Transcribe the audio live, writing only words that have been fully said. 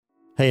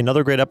Hey,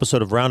 another great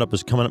episode of Roundup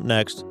is coming up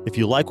next. If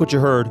you like what you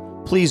heard,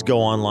 please go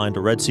online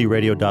to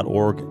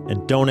redsearadio.org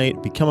and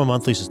donate, become a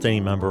monthly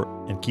sustaining member,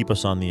 and keep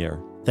us on the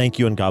air. Thank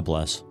you and God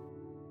bless.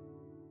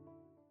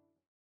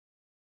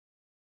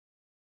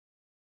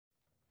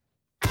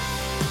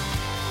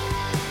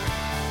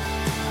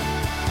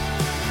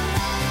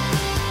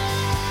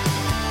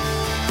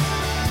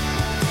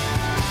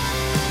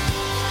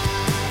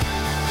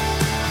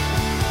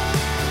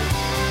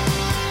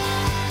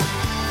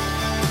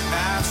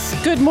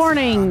 Good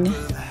morning.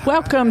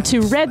 Welcome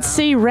to Red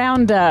Sea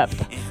Roundup.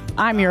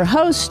 I'm your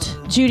host,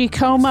 Judy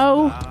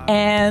Como,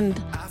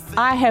 and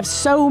I have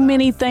so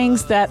many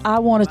things that I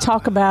want to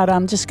talk about.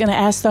 I'm just going to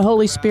ask the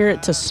Holy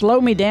Spirit to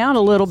slow me down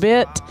a little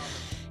bit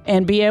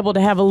and be able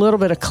to have a little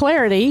bit of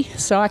clarity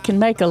so I can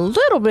make a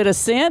little bit of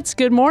sense.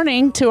 Good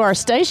morning to our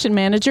station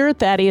manager,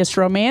 Thaddeus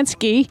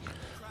Romansky.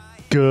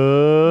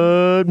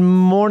 Good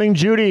morning,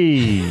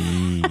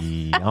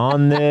 Judy.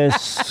 On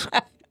this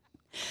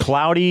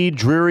cloudy,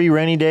 dreary,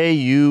 rainy day,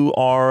 you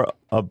are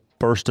a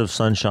burst of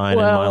sunshine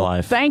in my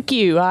life. Thank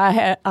you.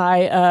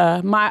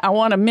 I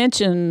want to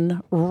mention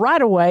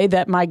right away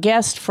that my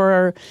guest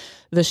for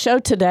the show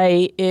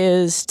today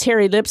is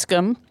Terry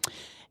Lipscomb,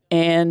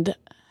 and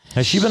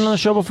has she been on the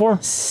show before?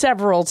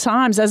 Several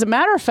times. As a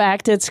matter of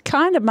fact, it's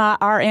kind of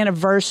our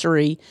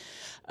anniversary.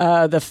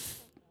 The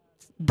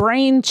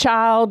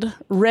brainchild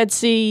Red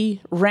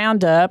Sea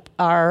Roundup,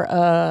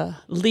 our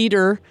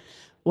leader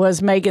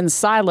was Megan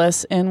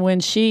Silas, and when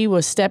she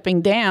was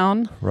stepping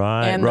down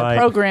the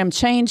program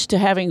changed to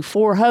having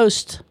 4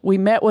 hosts, we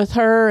met with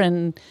her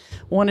and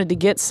wanted to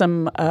get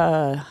some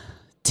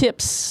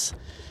tips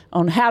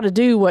on how to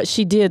do what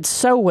she did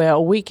so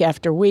well week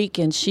after week,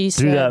 and she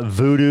said, do that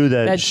voodoo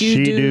that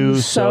she do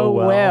so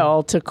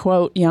well, to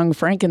quote Young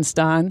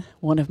Frankenstein,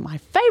 one of my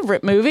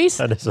favorite movies.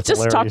 That is a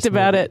just talked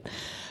about movie.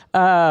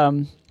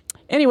 It.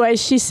 Anyway,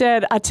 she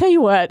said, I tell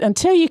you what,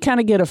 until you kind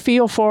of get a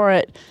feel for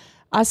it,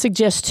 I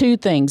suggest 2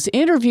 things.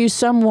 Interview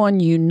someone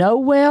you know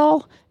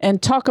well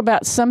and talk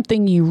about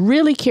something you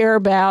really care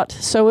about.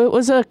 So it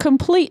was a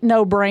complete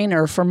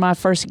no-brainer for my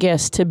first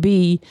guest to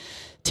be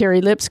Terry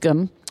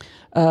Lipscomb.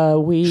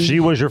 She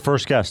was your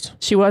first guest?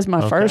 She was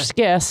my first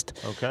guest.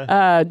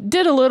 Okay.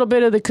 Did a little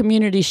bit of the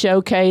community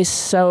showcase,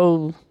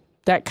 so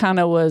that kind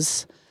of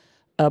was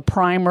a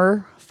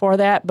primer for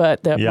that.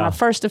 But my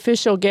first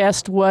official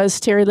guest was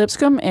Terry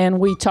Lipscomb, and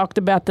we talked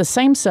about the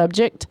same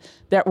subject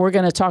that we're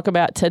going to talk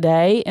about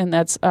today, and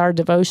that's our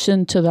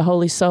devotion to the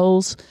holy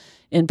souls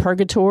in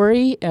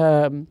purgatory.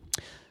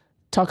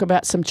 Talk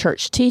about some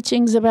church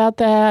teachings about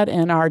that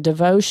and our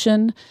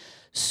devotion.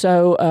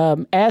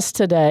 So as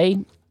today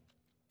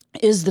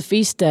is the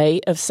feast day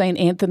of St.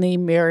 Anthony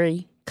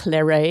Mary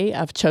Claret,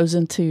 I've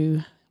chosen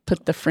to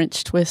put the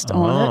French twist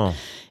on it.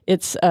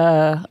 It's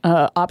an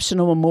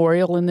optional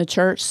memorial in the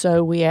church,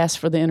 so we ask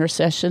for the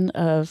intercession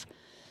of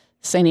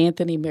St.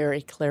 Anthony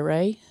Mary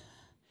Claret.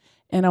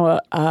 And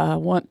I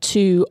want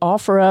to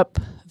offer up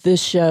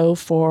this show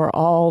for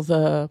all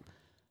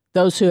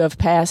those who have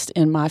passed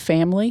in my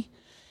family.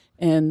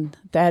 And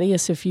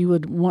Thaddeus, if you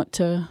would want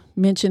to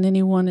mention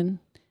anyone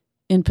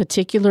in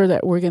particular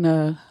that we're going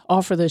to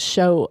offer this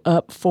show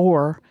up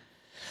for.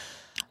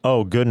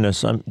 Oh,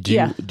 goodness.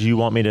 Do you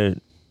want me to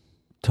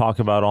talk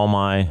about all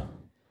my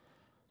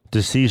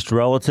deceased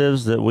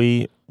relatives that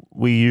we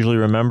usually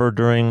remember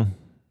during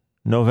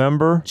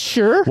November?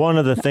 Sure. One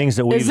of the things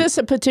that Is this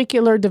a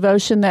particular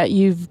devotion that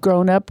you've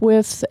grown up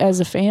with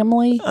as a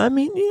family? I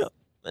mean,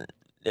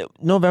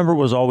 November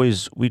was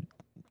always, we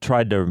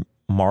tried to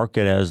mark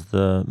it as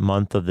the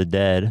month of the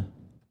dead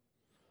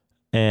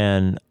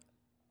and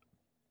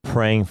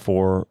praying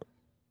for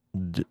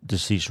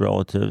deceased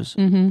relatives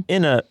in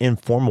an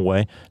informal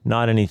way,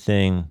 not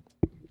anything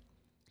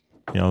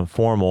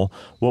formal.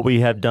 What we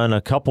have done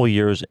a couple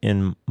years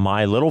in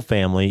my little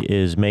family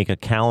is make a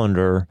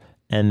calendar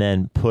and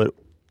then put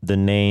the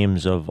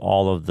names of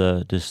all of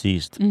the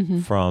deceased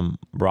from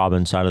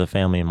Robin's side of the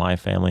family and my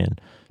family,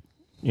 and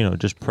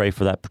just pray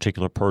for that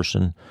particular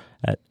person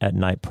at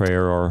night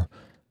prayer or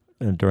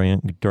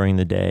during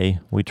the day.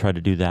 We try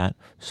to do that.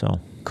 So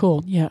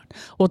cool. Yeah.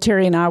 Well,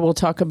 Terry and I will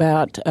talk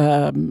about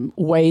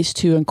ways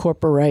to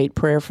incorporate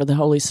prayer for the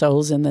holy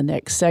souls in the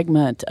next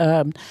segment.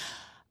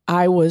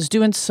 I was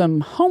doing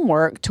some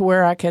homework to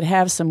where I could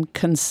have some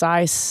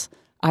concise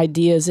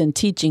ideas and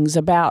teachings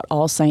about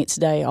All Saints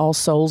Day, All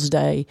Souls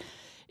Day,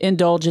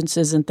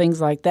 indulgences and things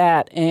like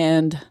that,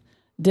 and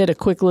did a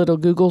quick little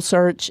Google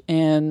search,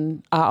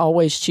 and I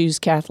always choose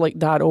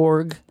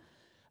Catholic.org.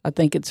 I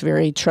think it's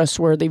very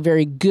trustworthy,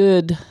 very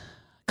good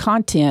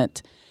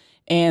content,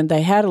 and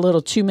they had a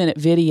little 2-minute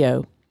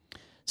video.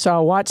 So I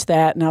watched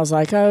that, and I was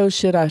like, oh,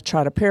 should I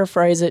try to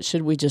paraphrase it?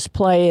 Should we just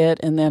play it?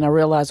 And then I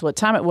realized what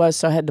time it was,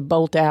 so I had to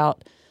bolt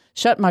out,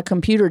 shut my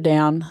computer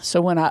down.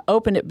 So when I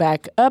opened it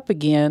back up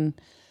again,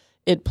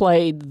 it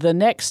played the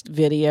next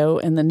video,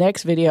 and the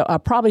next video, I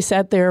probably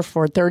sat there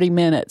for 30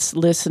 minutes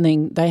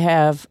listening. They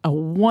have a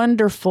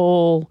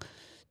wonderful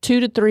 2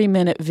 to 3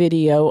 minute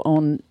video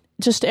on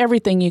just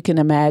everything you can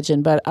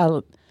imagine, but I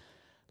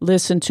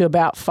listened to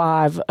about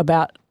 5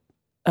 about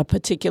a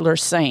particular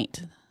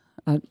saint.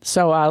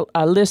 So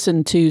I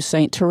listened to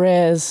St.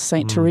 Therese,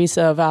 St.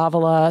 Teresa of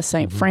Avila,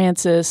 St.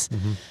 Francis.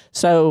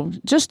 So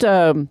just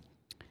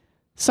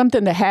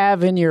something to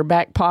have in your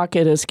back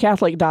pocket is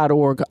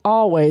Catholic.org.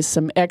 Always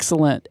some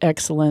excellent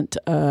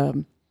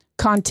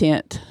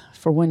content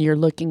for when you're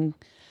looking,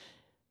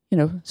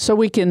 so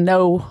we can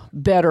know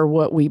better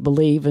what we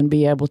believe and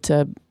be able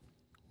to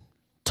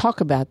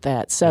talk about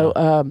that. So,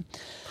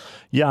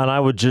 and I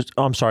would just,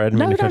 I'm sorry, I didn't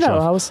mean to cut you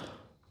off.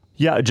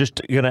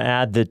 Just going to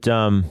add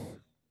that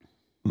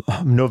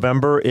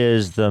November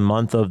is the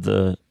month of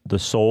the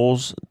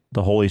souls,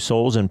 the holy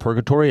souls in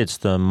purgatory. It's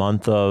the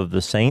month of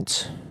the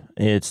saints.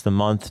 It's the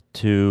month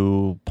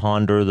to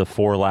ponder the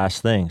 4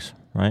 last things,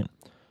 right?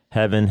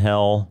 Heaven,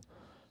 hell,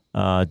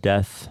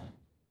 death,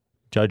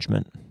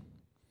 judgment,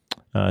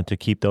 to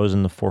keep those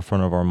in the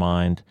forefront of our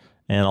mind.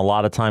 And a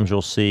lot of times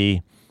you'll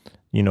see,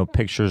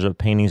 pictures of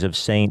paintings of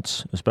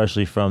saints,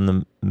 especially from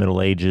the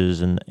Middle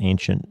Ages and the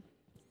ancient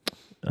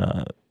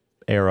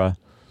era,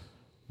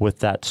 with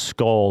that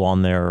skull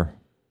on their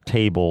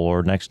table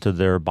or next to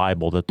their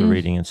Bible that they're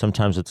reading. And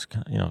sometimes it's,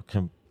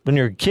 when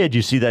you're a kid,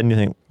 you see that and you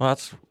think, well,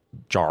 that's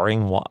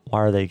jarring. Why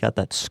are they got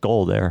that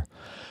skull there?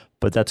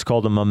 But that's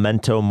called a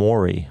memento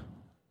mori.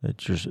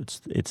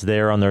 It's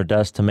there on their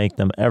desk to make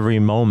them every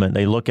moment.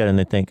 They look at it and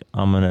they think,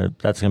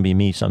 that's going to be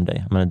me someday.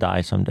 I'm going to die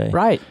someday.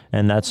 Right.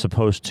 And that's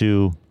supposed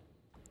to,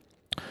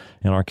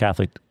 in our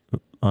Catholic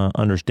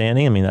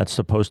understanding, that's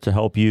supposed to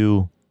help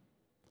you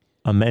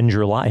amend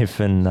your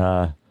life and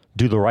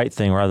do the right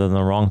thing rather than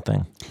the wrong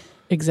thing.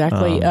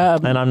 Exactly.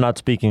 And I'm not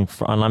speaking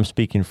I'm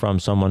speaking from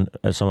someone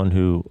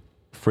who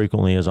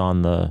frequently is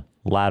on the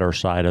latter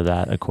side of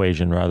that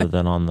equation rather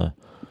than on the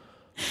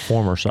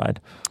former side.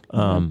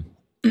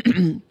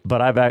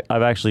 But I've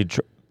actually,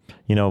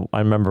 I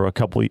remember a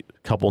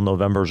couple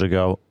Novembers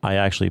ago, I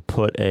actually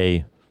put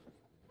a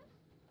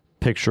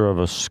picture of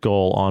a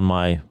skull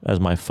on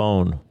as my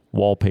phone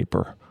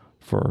wallpaper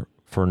for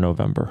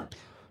November.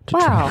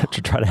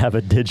 To try to have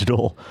a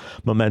digital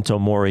memento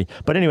mori.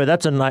 But anyway,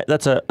 that's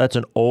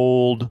an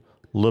old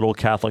little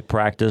Catholic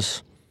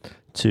practice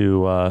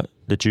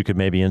that you could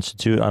maybe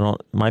institute. It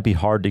might be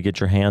hard to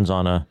get your hands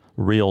on a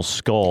real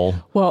skull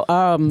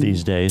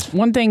these days.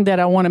 One thing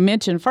that I want to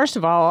mention, first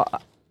of all,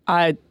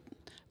 I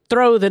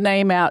throw the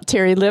name out,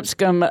 Terry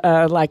Lipscomb,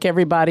 like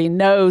everybody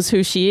knows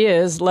who she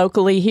is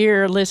locally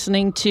here,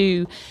 listening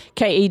to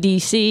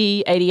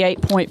KEDC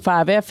 88.5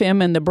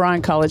 FM in the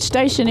Bryan College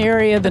Station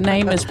area. The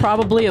name is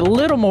probably a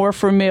little more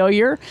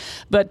familiar,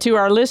 but to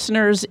our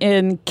listeners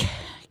in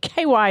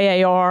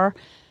KYAR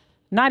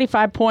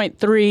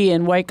 95.3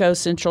 in Waco,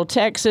 Central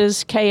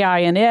Texas,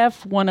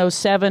 KINF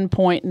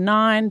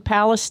 107.9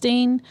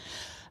 Palestine.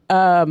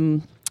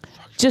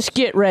 Just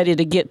get ready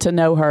to get to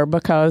know her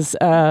because...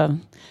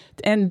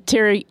 and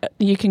Terry,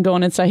 you can go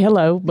on and say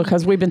hello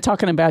because we've been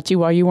talking about you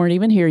while you weren't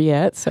even here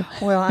yet. So.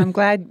 Well, I'm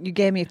glad you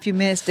gave me a few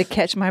minutes to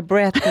catch my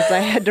breath because I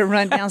had to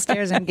run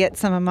downstairs and get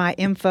some of my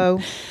info.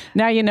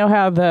 Now you know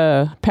how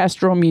the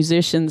pastoral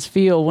musicians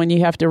feel when you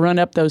have to run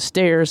up those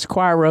stairs,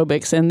 choir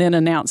aerobics, and then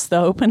announce the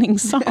opening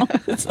song.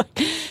 It's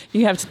like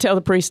you have to tell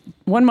the priest,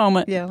 one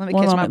moment. Yeah, let me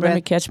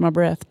catch my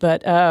breath.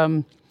 But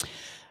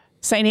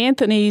St.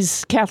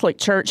 Anthony's Catholic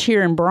Church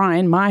here in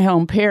Bryan, my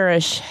home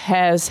parish,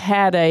 has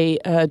had a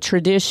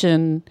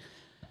tradition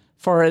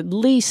for at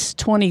least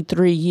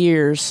 23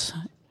 years,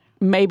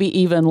 maybe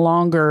even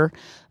longer,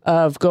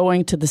 of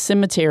going to the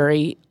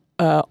cemetery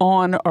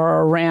on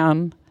or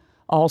around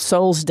All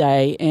Souls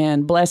Day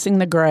and blessing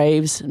the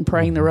graves and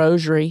praying the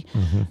rosary.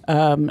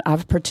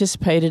 I've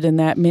participated in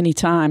that many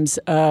times.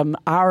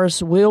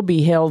 Ours will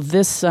be held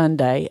this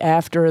Sunday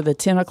after the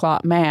 10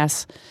 o'clock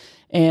Mass.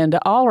 And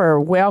all are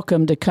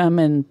welcome to come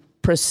and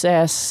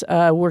process.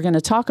 We're going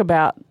to talk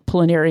about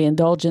plenary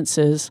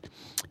indulgences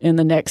in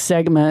the next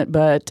segment,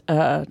 but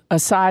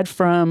aside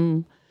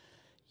from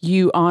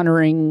you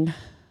honoring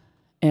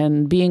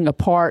and being a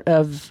part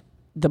of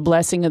the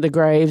blessing of the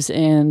graves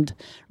and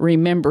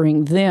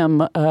remembering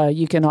them,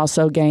 you can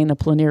also gain a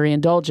plenary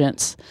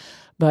indulgence.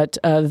 But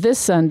this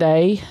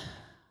Sunday,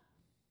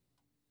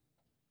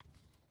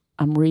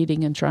 I'm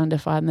reading and trying to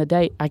find the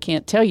date. I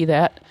can't tell you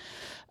that.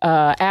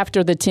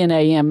 After the 10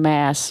 a.m.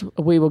 Mass,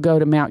 we will go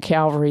to Mount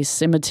Calvary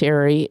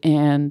Cemetery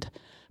and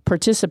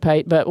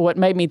participate. But what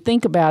made me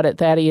think about it,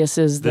 Thaddeus,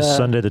 is this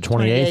Sunday, the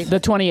 28th? The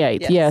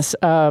 28th, yes.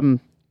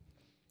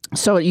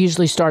 So it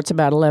usually starts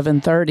about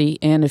 11:30.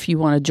 And if you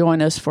want to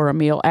join us for a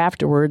meal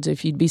afterwards,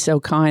 if you'd be so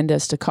kind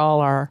as to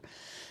call our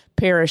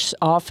parish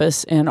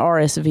office and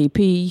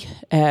RSVP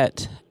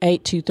at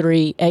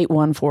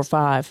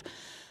 823-8145.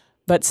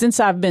 But since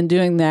I've been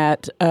doing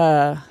that,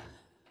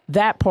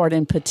 that part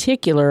in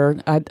particular,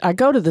 I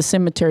go to the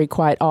cemetery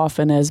quite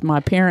often as my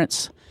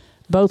parents,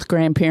 both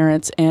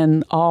grandparents,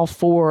 and all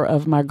four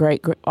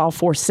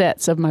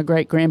sets of my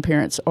great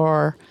grandparents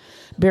are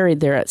buried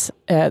there.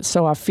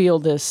 So I feel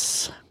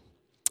this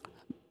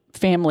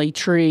family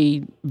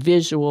tree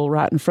visual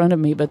right in front of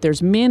me. But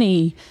there's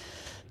many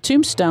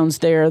tombstones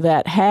there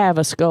that have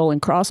a skull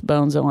and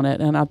crossbones on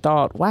it, and I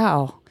thought,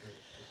 wow.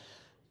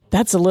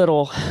 That's a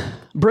little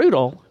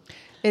brutal.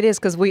 It is,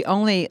 because we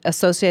only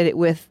associate it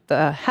with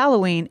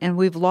Halloween, and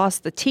we've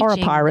lost the teaching. Or a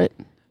pirate.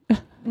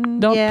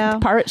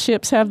 Don't pirate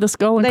ships have the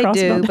skull and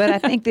crossbones? They do, but I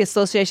think the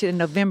association in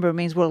November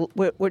means we're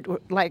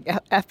like,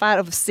 if I'd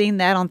have seen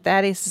that on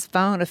Thaddeus'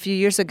 phone a few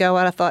years ago,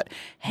 I'd have thought,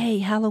 hey,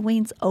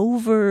 Halloween's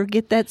over.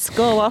 Get that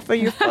skull off of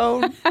your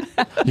phone.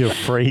 You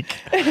freak.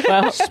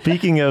 Well,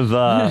 speaking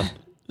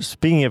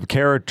of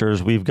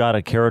characters, we've got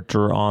a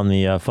character on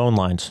the phone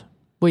lines.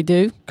 We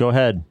do? Go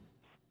ahead.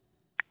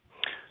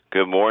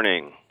 Good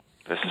morning.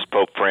 This is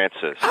Pope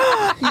Francis.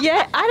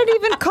 Yeah, I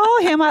didn't even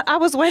call him. I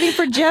was waiting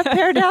for Jeff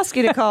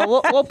Paradowski to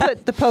call. We'll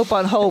put the Pope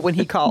on hold when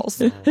he calls.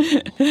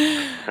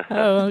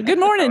 Good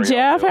morning,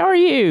 Jeff. How are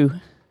you?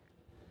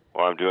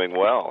 Well, I'm doing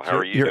well. How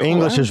are you Your doing?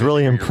 English has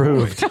really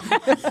improved.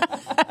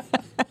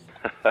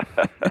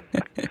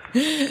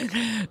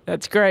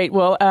 That's great.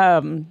 Well,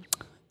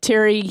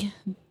 Terry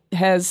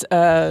has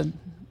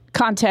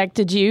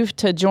contacted you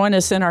to join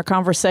us in our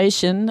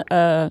conversation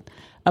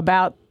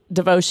about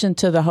devotion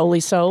to the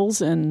Holy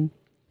Souls. And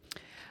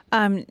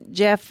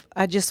Jeff,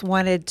 I just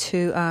wanted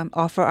to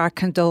offer our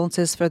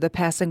condolences for the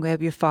passing away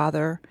of your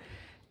father,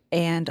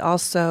 and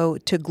also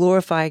to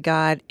glorify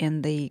God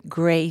in the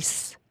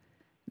grace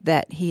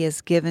that He has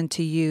given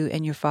to you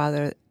and your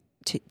father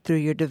through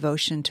your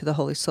devotion to the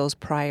Holy Souls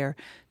prior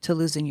to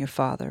losing your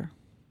father.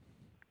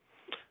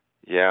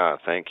 Yeah,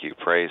 thank you.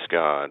 Praise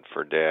God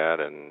for Dad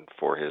and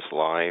for his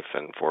life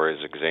and for his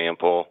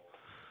example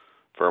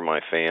for my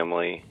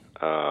family.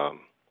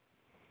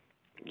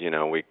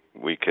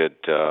 We could,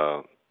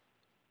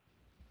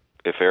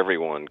 if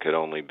everyone could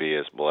only be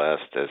as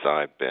blessed as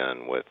I've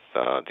been with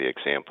the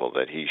example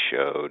that he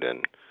showed,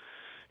 and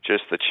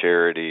just the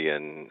charity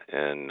and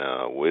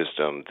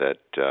wisdom that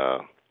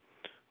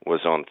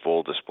was on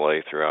full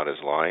display throughout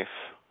his life.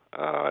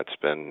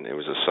 It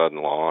was a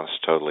sudden loss,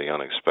 totally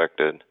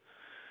unexpected.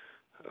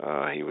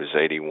 He was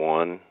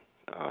 81.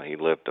 He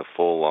lived a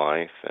full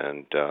life,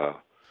 and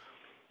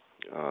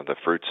the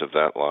fruits of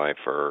that life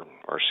are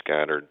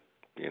scattered,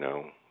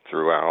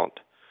 throughout.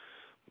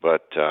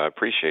 But I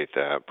appreciate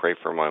that. Pray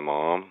for my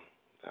mom.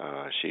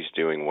 She's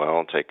doing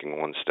well, taking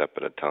one step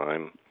at a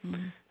time.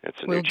 Mm-hmm.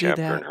 It's a new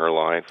chapter in her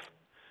life.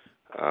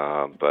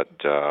 But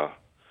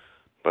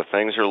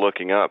things are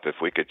looking up.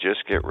 If we could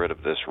just get rid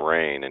of this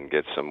rain and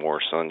get some more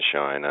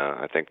sunshine,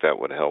 I think that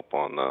would help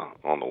on the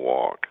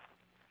walk.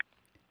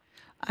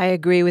 I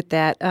agree with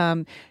that.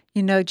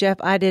 Jeff,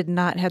 I did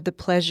not have the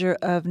pleasure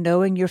of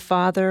knowing your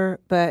father,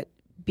 but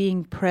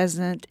being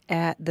present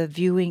at the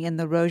viewing in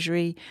the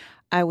Rosary,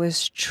 I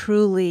was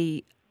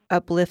truly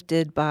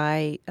uplifted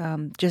by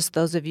just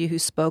those of you who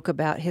spoke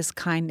about his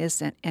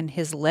kindness and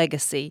his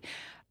legacy.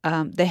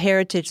 The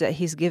heritage that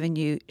he's given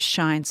you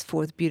shines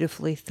forth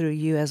beautifully through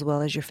you as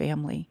well as your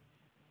family.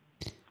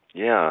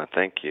 Yeah,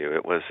 thank you.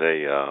 It was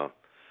a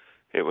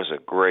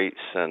great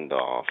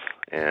send-off,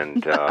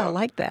 and I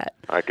like that.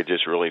 I could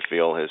just really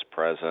feel his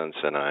presence,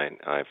 and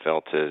I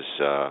felt his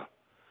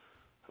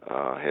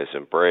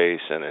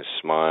embrace and his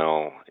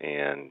smile,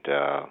 and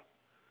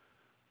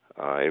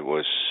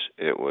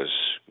it was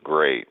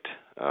great.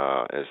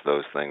 As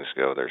those things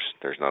go,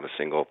 there's not a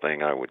single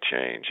thing I would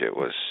change. It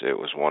was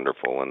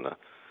wonderful, and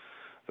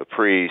the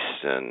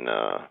priest and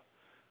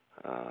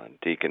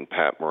Deacon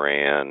Pat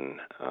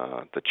Moran,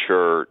 the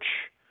church,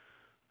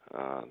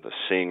 the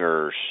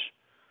singers.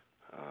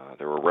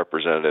 There were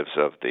representatives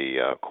of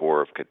the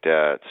Corps of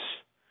Cadets.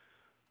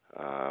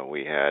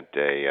 We had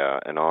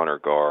an honor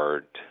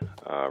guard,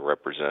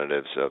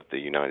 representatives of the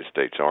United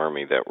States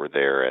Army that were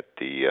there at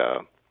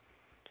the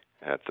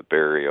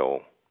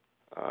burial.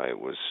 It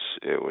was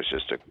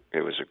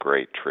a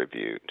great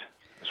tribute.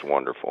 It was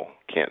wonderful.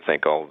 Can't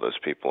thank all of those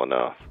people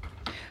enough.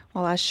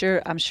 Well,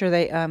 I'm sure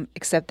they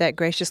accept that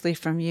graciously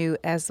from you,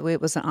 as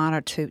it was an honor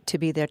to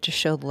be there to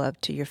show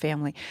love to your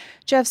family.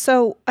 Jeff,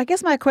 so I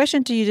guess my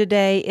question to you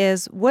today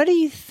is, what do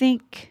you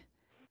think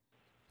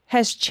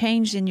has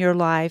changed in your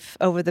life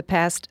over the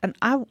past, and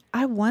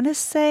I want to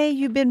say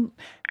you've been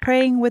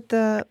praying with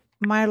the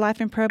My Life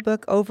in Prayer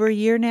book over a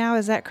year now,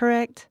 is that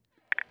correct?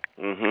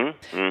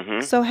 Mm-hmm. Mm-hmm.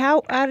 So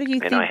how do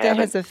you think that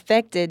has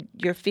affected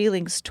your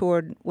feelings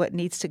toward what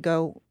needs to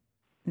go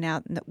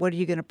now? What are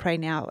you going to pray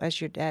now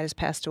as your dad has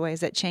passed away?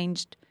 Has that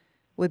changed?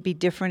 Would be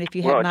different if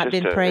you had not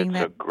been praying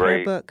that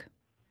prayer book?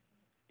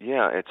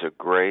 Yeah, it's a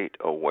great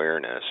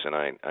awareness, and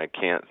I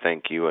can't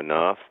thank you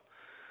enough.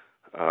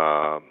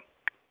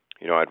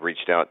 I'd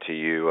reached out to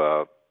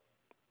you,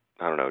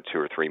 2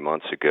 or 3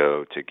 months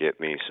ago to get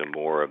me some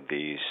more of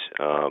these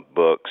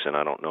books, and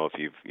I don't know if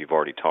you've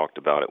already talked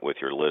about it with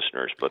your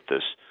listeners, but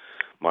this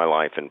My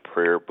Life in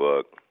Prayer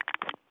book,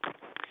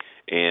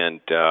 and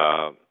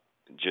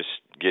just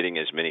getting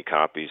as many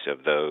copies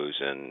of those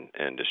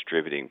and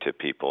distributing to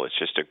people. It's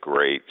just a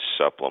great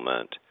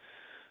supplement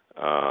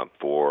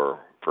for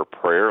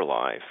prayer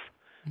life,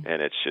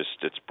 and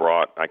it's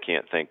brought. I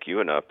can't thank you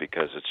enough,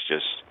 because it's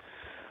just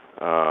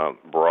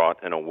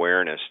brought an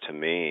awareness to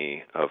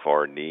me of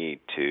our need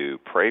to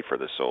pray for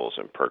the souls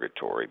in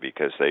purgatory,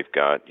 because they've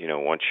got,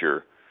 once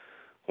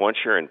once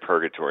you're in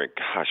purgatory,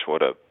 gosh,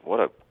 what a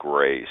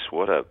grace,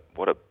 what a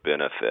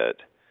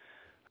benefit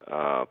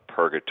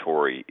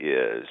purgatory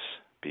is,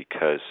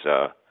 because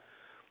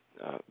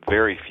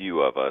very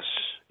few of us,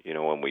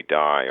 when we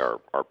die,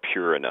 are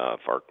pure enough.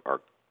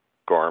 Our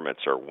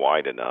garments are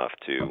white enough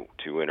to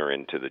enter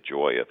into the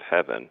joy of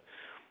heaven.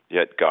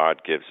 Yet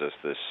God gives us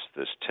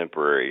this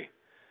temporary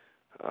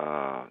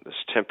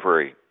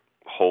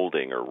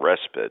holding or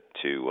respite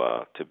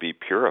to be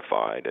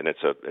purified, and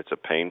it's a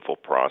painful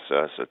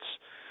process. It's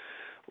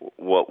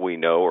what we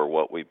know or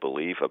what we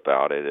believe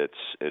about it.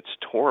 It's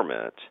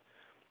torment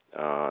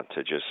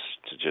to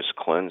just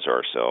cleanse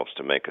ourselves,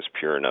 to make us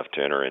pure enough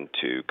to enter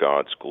into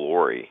God's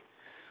glory.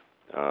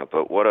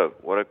 But what a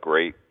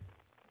great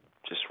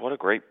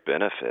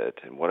benefit,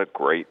 and what a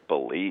great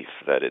belief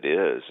that it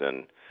is.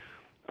 And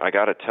I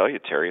got to tell you,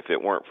 Terry, if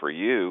it weren't for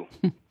you,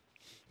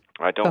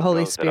 I don't the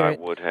Holy know Spirit.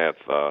 that I would have.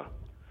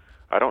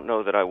 I don't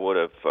know that I would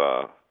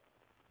have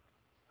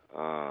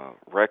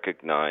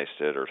recognized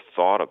it or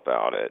thought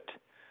about it.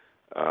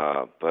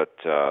 But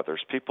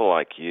there's people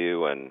like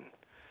you, and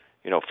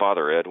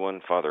Father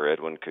Edwin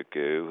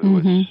Kagu, who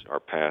was our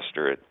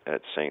pastor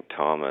at St.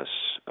 Thomas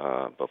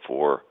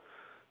before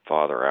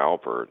Father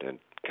Albert, and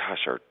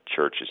gosh, our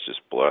church has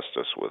just blessed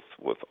us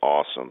with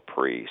awesome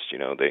priests.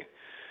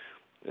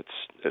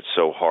 It's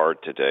so hard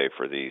today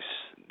for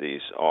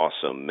these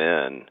awesome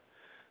men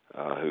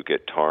who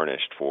get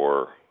tarnished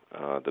for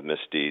the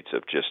misdeeds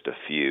of just a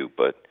few,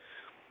 but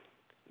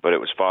it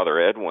was Father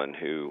Edwin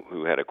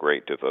who had a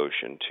great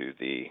devotion to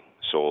the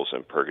souls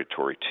in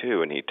purgatory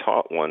too, and he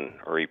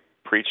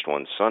preached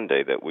one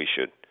Sunday that we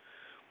should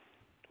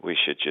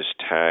just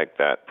tag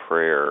that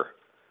prayer,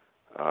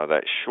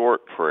 that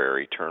short prayer,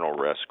 eternal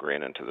rest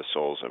grant unto the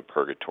souls in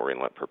purgatory,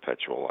 and let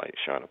perpetual light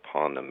shine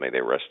upon them. May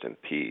they rest in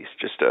peace.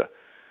 Just a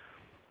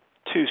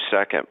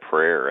 2-second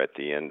prayer at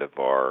the end of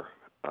our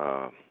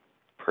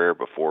prayer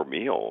before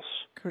meals.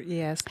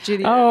 Yes,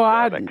 Judy. Oh,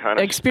 I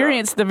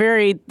experienced the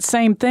very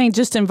same thing.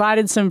 Just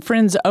invited some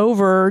friends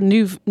over,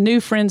 new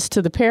friends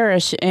to the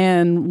parish,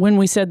 and when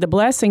we said the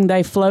blessing,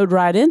 they flowed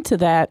right into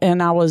that,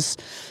 and I was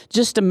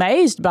just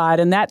amazed by it.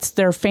 And that's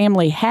their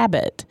family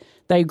habit.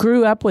 They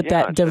grew up with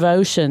that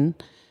devotion.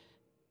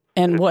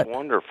 And it's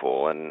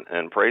wonderful,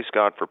 and praise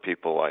God for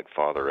people like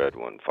Father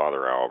Edwin,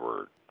 Father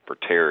Albert, for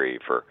Terry,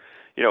 for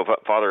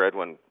Father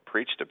Edwin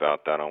preached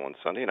about that on one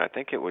Sunday, and I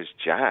think it was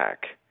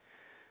Jack,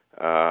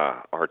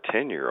 our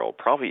 10-year-old,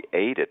 probably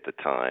 8 at the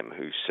time,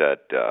 who said,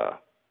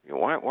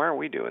 why aren't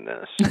we doing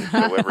this? And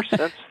so ever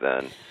since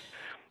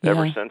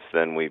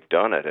then, we've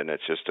done it, and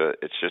it's just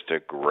a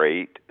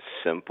great,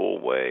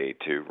 simple way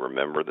to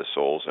remember the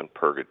souls in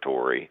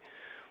purgatory.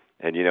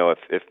 And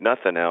if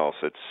nothing else,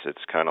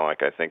 it's kind of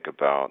like I think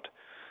about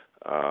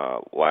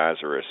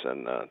Lazarus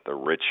and the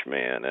rich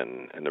man,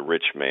 and the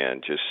rich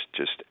man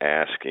just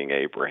asking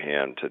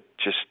Abraham to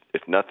just,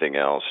 if nothing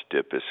else,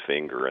 dip his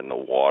finger in the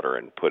water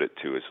and put it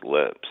to his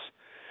lips.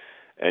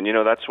 And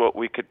that's what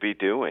we could be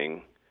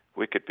doing.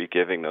 We could be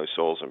giving those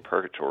souls in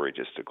purgatory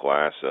just a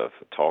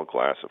tall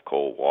glass of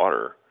cold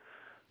water.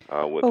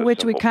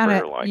 Which we kind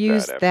of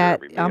use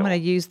that. I'm going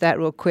to use that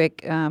real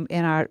quick in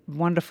our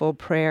wonderful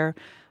prayer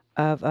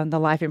of the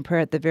Life in Prayer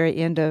at the very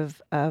end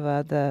of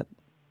the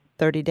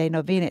 30-day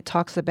novena. It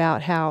talks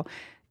about how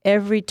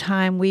every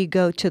time we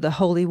go to the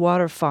holy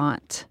water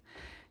font,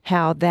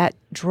 how that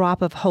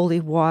drop of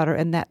holy water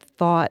and that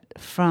thought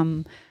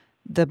from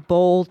the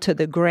bowl to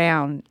the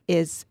ground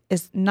is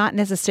not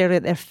necessarily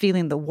that they're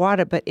feeling the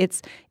water, but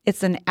it's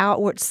an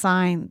outward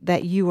sign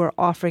that you are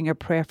offering a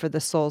prayer for the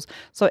souls.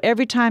 So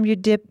every time you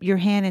dip your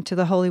hand into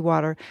the holy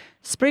water,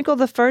 sprinkle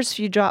the first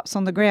few drops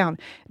on the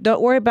ground.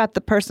 Don't worry about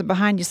the person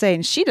behind you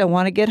saying, she don't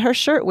want to get her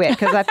shirt wet,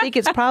 because I think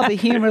it's probably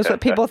humorous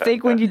what people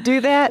think when you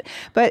do that.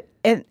 But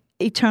an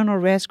eternal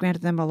rest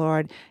granted them, O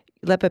Lord.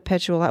 Let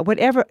perpetual light,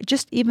 whatever,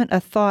 just even a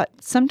thought.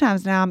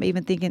 Sometimes now I'm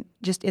even thinking,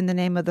 just in the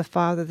name of the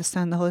Father, the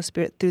Son, the Holy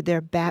Spirit, through their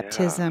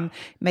baptism,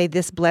 may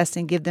this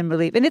blessing give them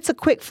relief. And it's a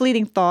quick,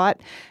 fleeting thought,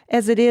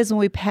 as it is when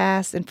we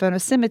pass in front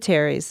of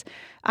cemeteries.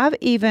 I've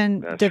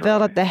even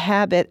developed the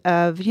habit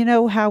of,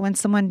 how when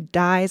someone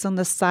dies on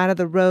the side of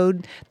the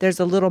road,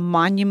 there's a little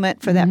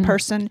monument for that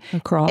person.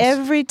 A cross.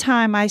 Every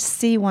time I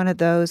see one of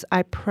those,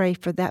 I pray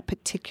for that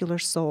particular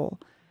soul.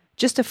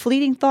 Just a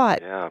fleeting thought.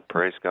 Yeah,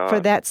 praise God. For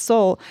that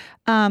soul.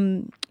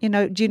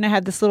 Gina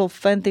had this little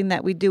fun thing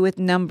that we do with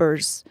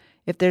numbers.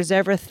 If there's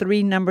ever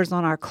 3 numbers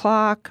on our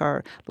clock,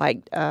 or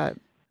like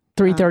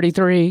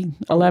 333,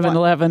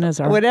 1111 is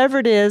our whatever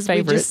it is,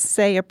 favorite. We just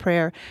say a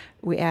prayer.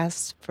 We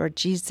ask for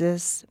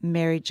Jesus,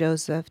 Mary,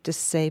 Joseph to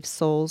save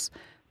souls.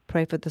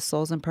 Pray for the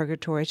souls in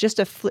purgatory. It's just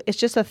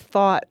a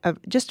thought of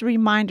just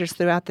reminders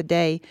throughout the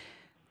day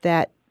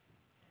that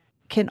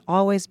can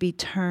always be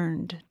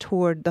turned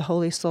toward the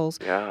holy souls.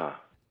 Yeah.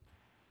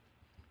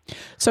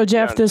 So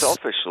Jeff,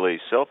 selfishly,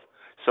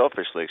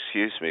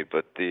 excuse me,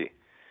 but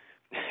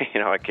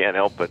I can't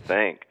help but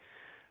think,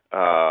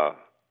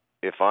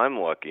 if I'm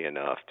lucky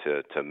enough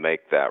to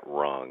make that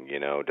rung,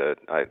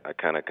 I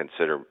kind of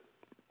consider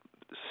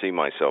see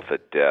myself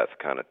at death,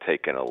 kind of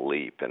taking a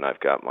leap, and I've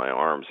got my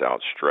arms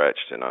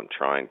outstretched, and I'm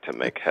trying to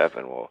make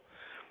heaven. Well,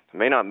 I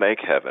may not make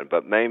heaven,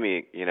 but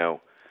maybe,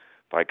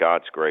 by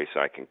God's grace,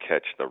 I can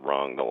catch the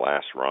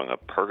last rung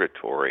of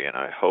purgatory, and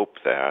I hope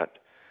that,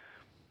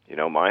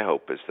 my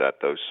hope is that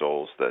those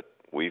souls that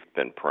we've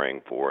been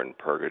praying for in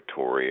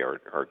purgatory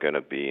are going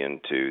to be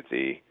into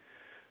the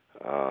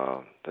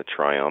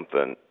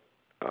triumphant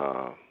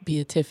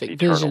beatific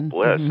eternal vision,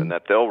 bliss, and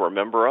that they'll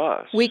remember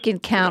us. We can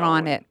count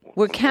on it.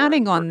 We're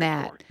counting on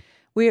that.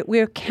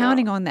 We're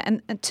counting on that.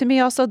 And to me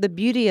also, the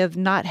beauty of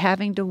not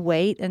having to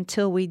wait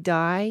until we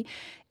die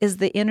is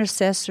the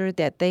intercessor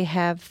that they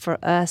have for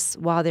us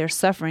while they're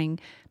suffering,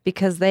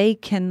 because they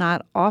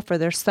cannot offer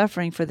their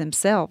suffering for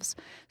themselves.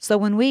 So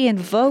when we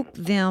invoke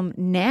them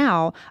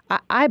now,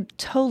 I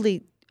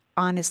totally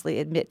honestly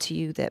admit to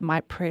you that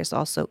my prayer is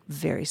also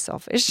very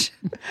selfish.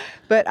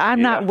 But I'm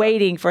not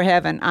waiting for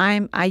heaven.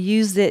 I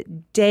use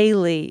it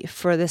daily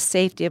for the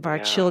safety of our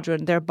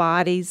children, their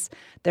bodies,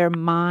 their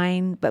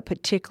mind, but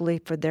particularly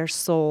for their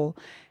soul.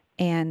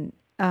 And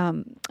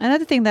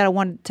another thing that I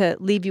wanted to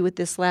leave you with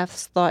this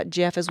last thought,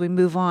 Jeff, as we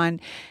move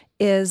on,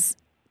 is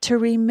to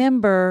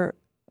remember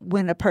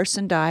when a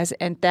person dies,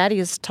 and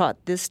Thaddeus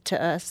taught this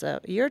to us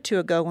a year or two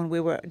ago when we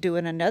were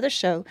doing another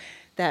show,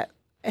 that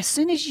as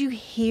soon as you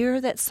hear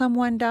that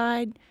someone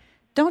died,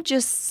 don't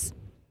just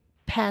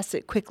pass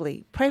it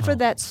quickly. Pray for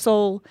that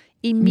soul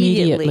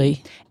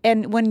immediately.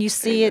 And when you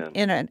see it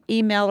in an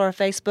email or a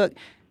Facebook,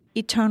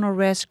 eternal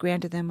rest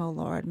grant to them, O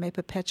Lord. May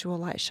perpetual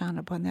light shine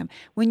upon them.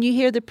 When you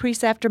hear the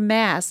priest after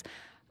Mass,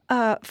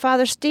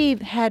 Father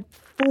Steve had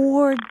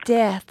 4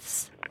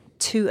 deaths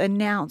to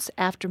announce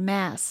after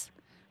Mass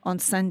on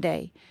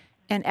Sunday.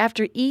 And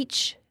after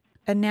each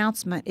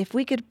announcement, if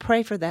we could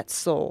pray for that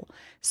soul.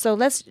 So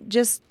let's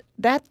just,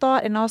 that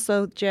thought, and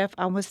also, Jeff,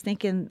 I was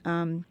thinking,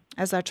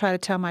 as I try to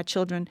tell my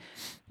children,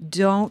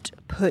 don't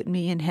put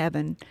me in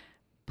heaven.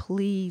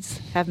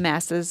 Please have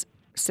Masses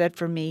said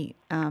for me.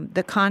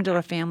 The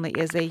Condola family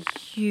is a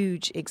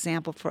huge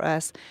example for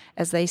us,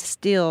 as they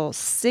still,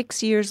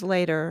 6 years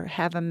later,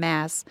 have a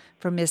Mass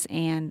for Miss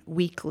Ann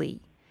weekly.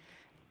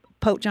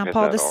 Pope John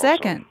Paul II,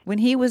 awesome? When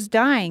he was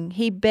dying,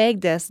 he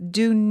begged us,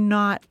 do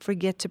not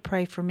forget to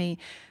pray for me,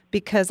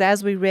 because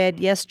as we read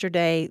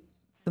yesterday,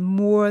 the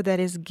more that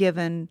is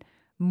given,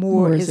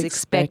 more is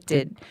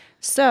expected.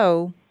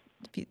 So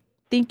if you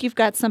think you've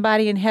got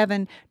somebody in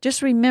heaven,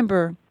 just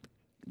remember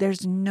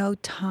there's no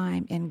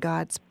time in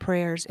God's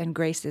prayers and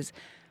graces.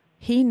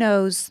 He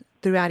knows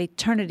throughout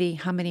eternity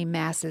how many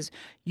Masses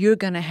you're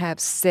going to have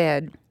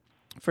said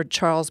for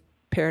Charles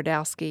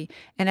Paradowski.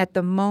 And at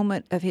the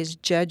moment of his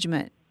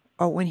judgment,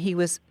 or when he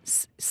was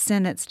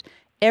sentenced,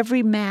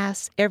 every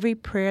Mass, every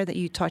prayer that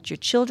you taught your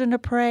children to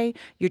pray,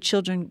 your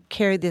children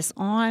carry this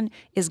on,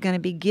 is going to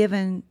be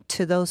given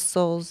to those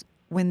souls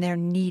when they're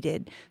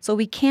needed. So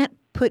we can't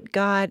put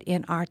God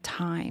in our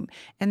time.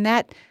 And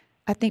that,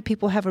 I think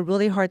people have a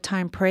really hard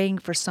time praying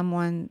for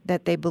someone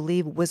that they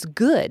believe was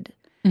good.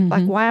 Mm-hmm.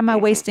 Like, why am I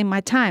wasting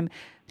my time?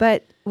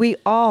 But we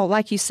all,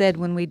 like you said,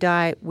 when we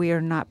die, we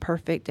are not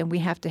perfect, and we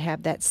have to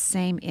have that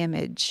same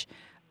image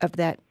of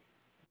that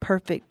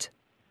perfect,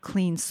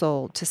 clean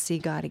soul to see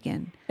God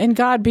again. And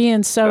God,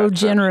 being so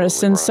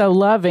generous and so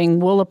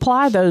loving, will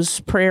apply those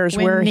prayers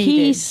when where needed.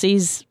 He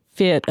sees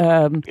fit.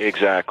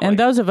 Exactly. And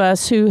those of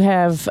us who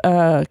have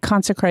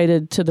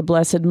consecrated to the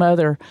Blessed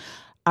Mother,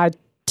 I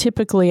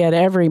typically at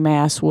every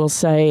Mass will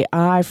say,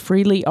 I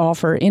freely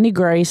offer any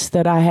grace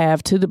that I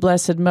have to the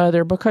Blessed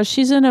Mother, because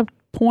she's in a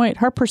point,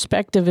 her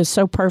perspective is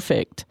so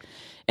perfect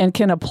and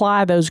can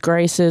apply those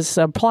graces,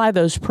 apply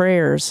those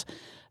prayers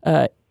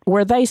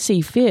where they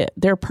see fit.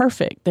 They're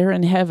perfect. They're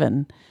in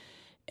heaven.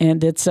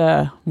 And it's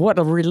what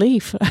a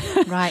relief.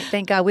 Right.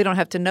 Thank God we don't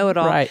have to know it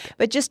all. Right.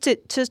 But just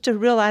to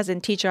realize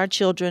and teach our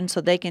children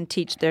so they can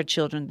teach their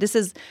children. This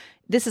is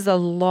a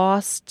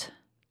lost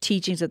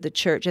teachings of the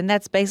church. And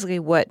that's basically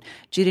what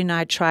Judy and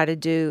I try to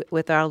do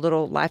with our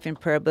little Life in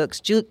Prayer books.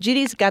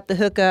 Judy's got the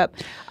hookup.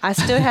 I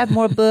still have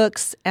more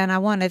books, and I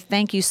want to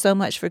thank you so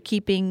much for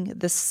keeping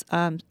this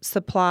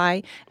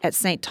supply at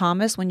St.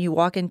 Thomas. When you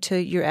walk into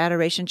your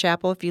Adoration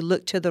Chapel, if you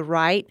look to the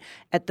right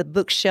at the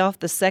bookshelf,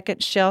 the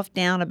second shelf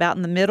down about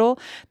in the middle,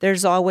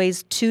 there's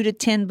always 2 to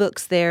 10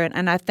 books there.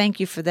 And I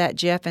thank you for that,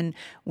 Jeff. And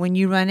when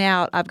you run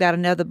out, I've got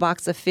another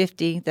box of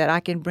 50 that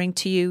I can bring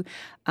to you.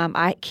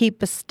 I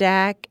keep a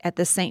stack at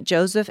the St.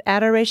 Joseph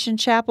Adoration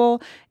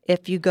Chapel.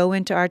 If you go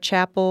into our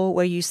chapel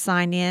where you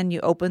sign in,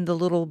 you open the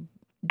little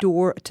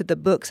door to the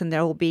books, and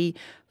there will be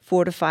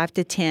 4 to 5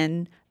 to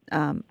 10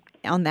 on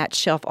that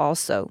shelf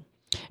also.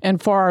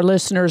 And for our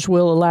listeners,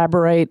 we'll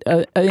elaborate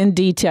in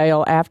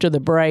detail after the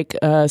break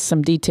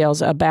some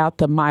details about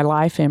the My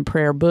Life in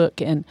Prayer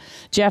book. And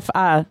Jeff,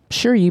 I'm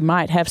sure you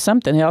might have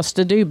something else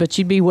to do, but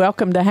you'd be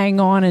welcome to hang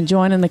on and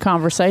join in the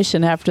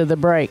conversation after the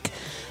break.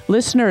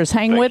 Listeners,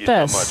 hang with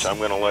us. Thank you so much. I'm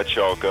going to let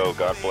y'all go.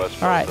 God bless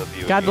both All right. of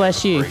you. God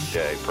bless you. Great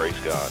day. Praise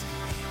God.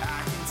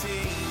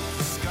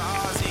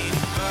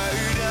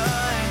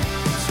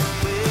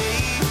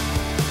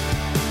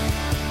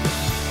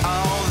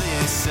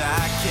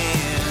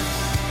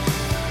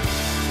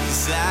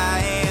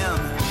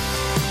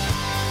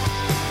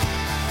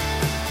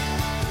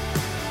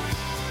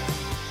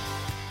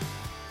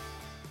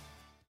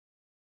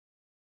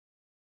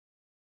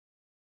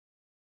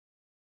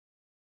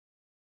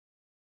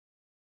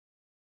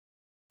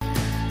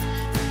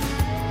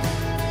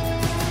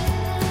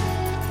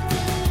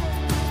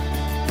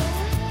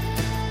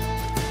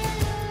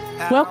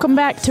 Welcome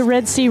back to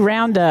Red Sea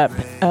Roundup.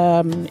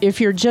 If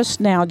you're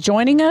just now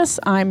joining us,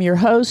 I'm your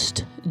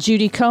host,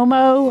 Judy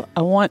Como.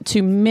 I want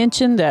to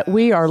mention that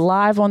we are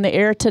live on the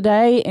air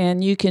today,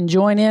 and you can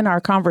join in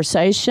our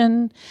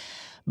conversation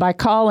by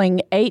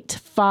calling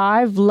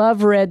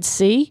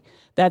 85-LOVE-RED-SEA.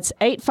 That's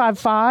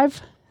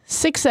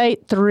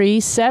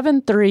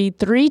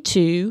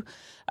 855-683-7332.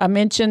 I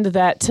mentioned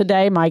that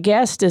today my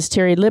guest is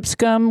Terry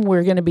Lipscomb.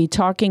 We're going to be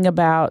talking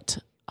about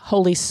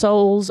Holy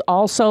Souls,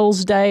 All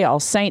Souls Day, All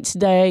Saints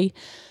Day,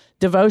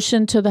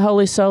 devotion to the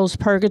Holy Souls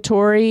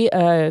Purgatory.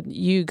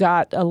 You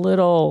got a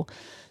little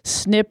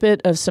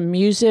snippet of some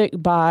music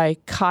by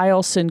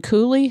Kyle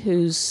Sincooley,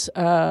 who's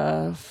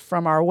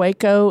from our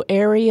Waco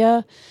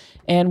area.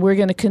 And we're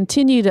going to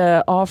continue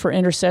to offer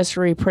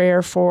intercessory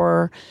prayer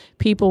for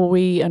people.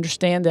 We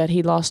understand that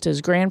he lost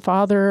his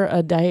grandfather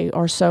a day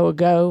or so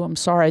ago. I'm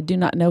sorry, I do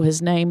not know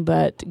his name,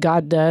 but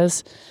God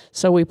does.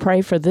 So we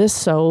pray for this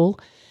soul.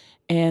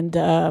 And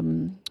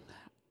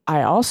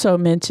I also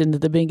mentioned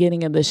at the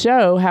beginning of the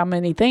show how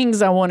many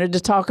things I wanted to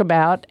talk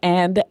about.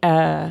 And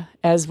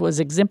as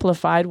was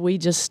exemplified, we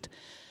just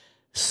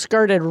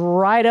skirted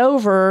right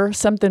over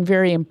something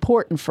very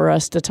important for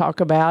us to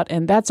talk about,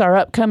 and that's our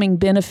upcoming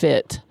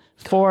benefit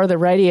for the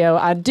radio.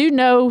 I do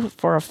know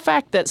for a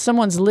fact that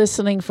someone's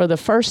listening for the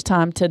first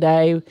time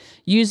today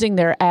using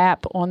their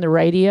app on the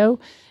radio,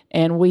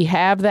 and we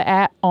have the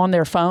app on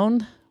their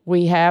phone.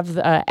 We have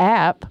the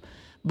app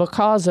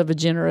because of a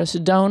generous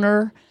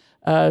donor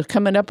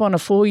coming up on a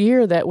full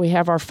year that we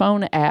have our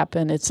phone app,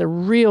 and it's a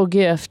real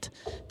gift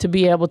to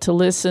be able to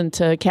listen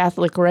to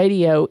Catholic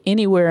radio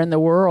anywhere in the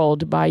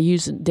world by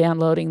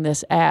downloading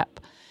this app.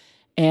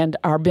 And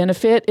our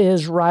benefit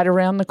is right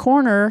around the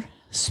corner.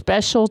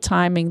 Special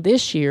timing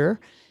this year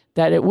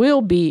that it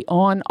will be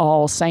on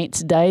All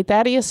Saints Day.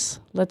 Thaddeus,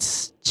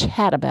 let's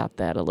chat about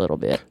that a little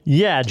bit.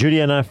 Yeah, Judy,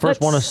 and I first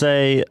want to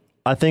say,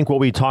 I think what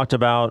we talked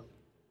about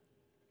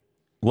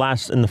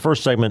in the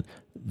first segment,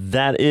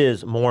 that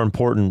is more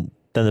important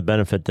than the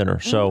benefit dinner.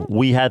 So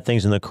we had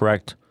things in the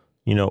correct,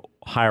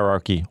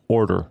 hierarchy,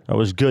 order. It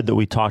was good that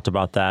we talked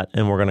about that,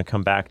 and we're going to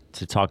come back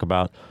to talk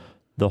about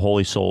the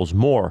Holy Souls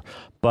more.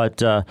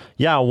 But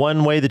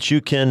one way that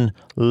you can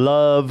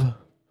love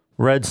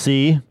Red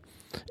Sea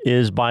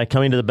is by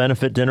coming to the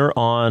benefit dinner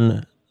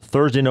on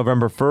Thursday,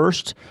 November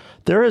 1st.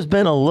 There has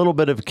been a little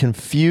bit of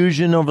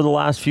confusion over the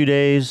last few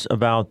days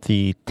about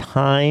the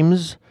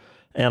times,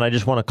 and I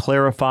just want to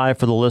clarify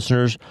for the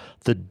listeners,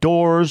 the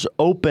doors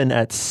open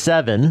at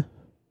 7.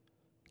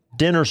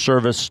 Dinner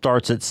service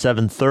starts at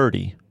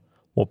 7:30.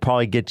 We'll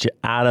probably get you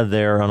out of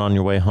there and on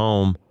your way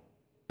home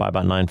by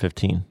about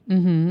 9:15.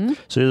 Mm-hmm.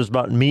 So there's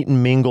about meet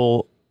and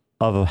mingle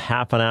of a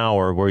half an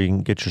hour where you can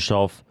get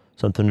yourself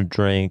something to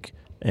drink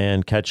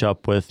and catch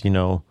up with,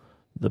 the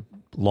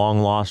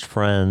long-lost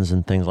friends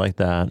and things like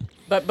that.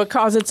 But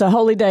because it's a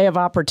holy day of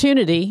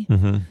opportunity,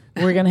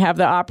 we're going to have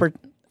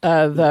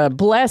the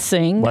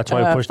blessing. That's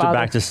why we pushed it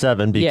back to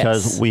 7,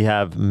 because we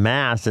have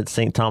Mass at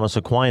St. Thomas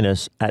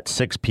Aquinas at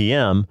 6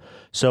 p.m.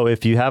 So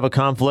if you have a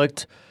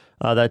conflict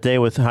that day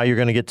with how you're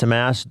going to get to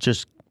Mass,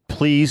 just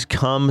please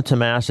come to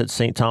Mass at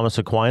St. Thomas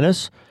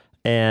Aquinas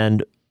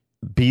and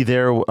be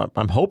there.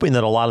 I'm hoping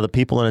that a lot of the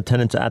people in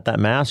attendance at that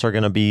Mass are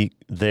going to be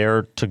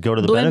there to go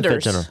to the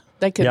benefit dinner.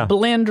 They could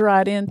blend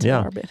right into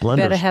our bit. Blenders.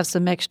 Better have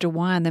some extra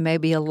wine. There may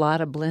be a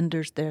lot of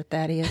blenders there,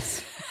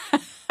 Thaddeus.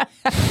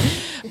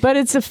 But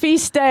it's a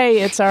feast day.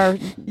 It's our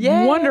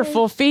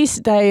wonderful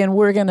feast day, and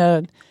we're going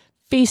to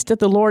feast at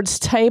the Lord's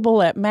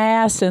table at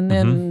Mass, and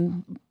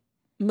then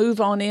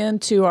move on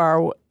into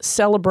our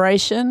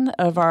celebration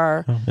of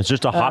our... It's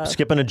just a hop,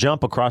 skip, and a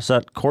jump across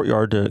that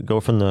courtyard to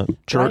go from the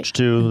church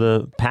to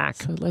the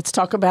PAC. So let's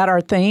talk about our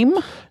theme.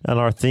 And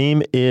our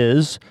theme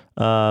is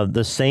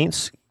the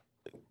saints,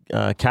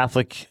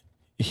 Catholic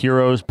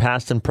heroes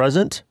past and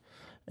present.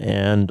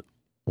 And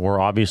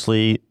we're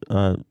obviously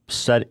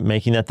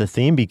making that the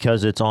theme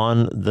because it's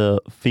on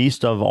the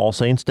feast of All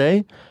Saints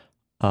Day.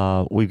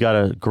 We've got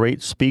a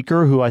great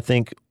speaker who I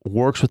think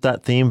works with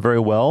that theme very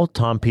well,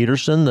 Tom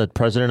Peterson, the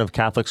president of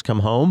Catholics Come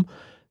Home.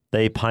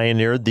 They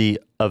pioneered the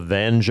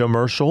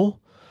Evangelism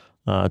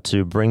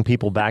to bring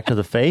people back to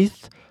the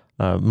faith.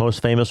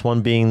 Most famous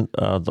one being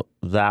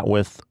that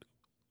with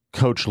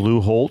Coach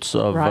Lou Holtz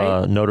of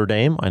Notre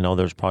Dame. I know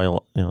there's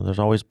probably there's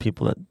always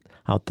people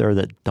out there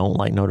that don't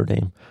like Notre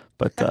Dame,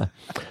 but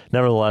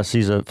nevertheless,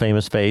 he's a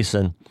famous face,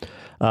 and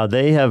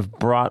they have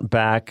brought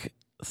back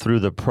through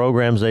the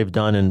programs they've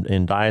done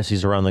in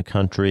dioceses around the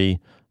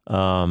country.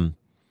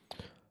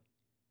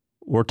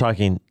 We're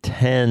talking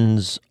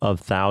tens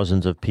of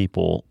thousands of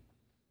people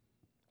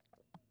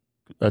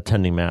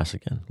attending Mass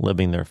again,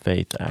 living their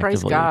faith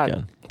actively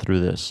again through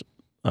this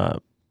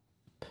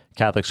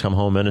Catholics Come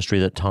Home ministry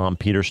that Tom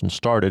Peterson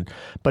started.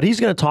 But he's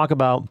going to talk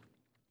about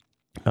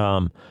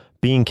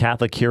being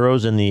Catholic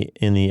heroes in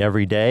the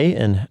everyday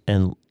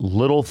and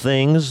little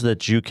things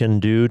that you can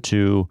do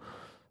to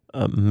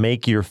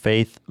make your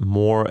faith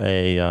more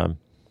a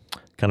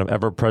kind of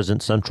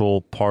ever-present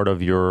central part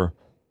of your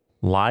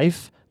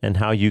life, and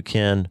how you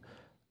can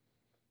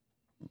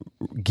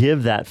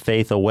give that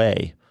faith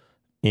away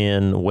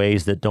in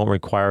ways that don't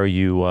require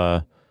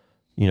you,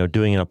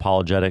 doing an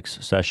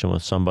apologetics session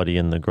with somebody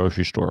in the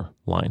grocery store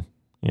line,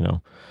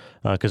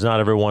 because not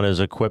everyone is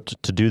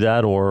equipped to do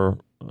that or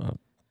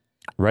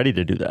ready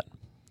to do that.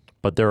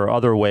 But there are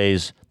other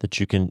ways that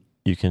you can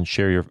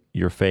share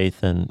your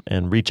faith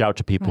and reach out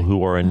to people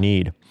who are in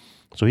need.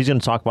 So he's going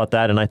to talk about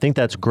that, and I think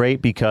that's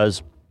great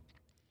because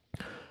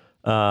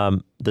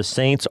the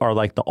saints are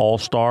like the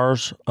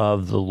all-stars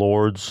of the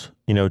Lord's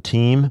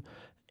team,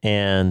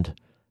 and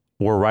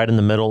we're right in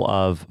the middle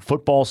of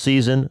football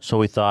season, so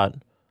we thought,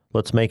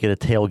 let's make it a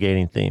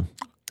tailgating theme.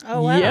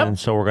 Oh, wow. Yep. And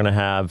so we're going to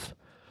have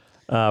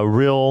my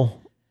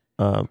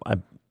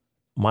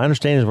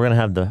understanding is we're going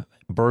to have the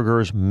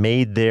burgers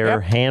made there,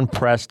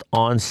 hand-pressed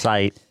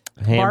on-site,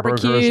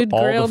 hamburgers, barbecued,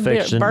 all grilled the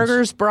fixings,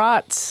 burgers,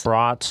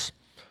 brats,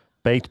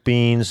 baked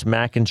beans,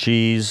 mac and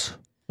cheese,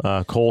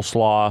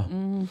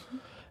 coleslaw,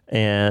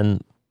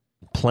 and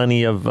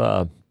plenty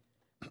of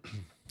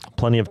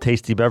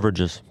tasty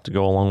beverages to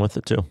go along with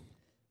it too.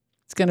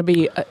 It's going to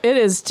be, it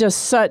is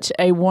just such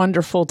a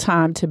wonderful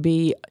time to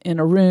be in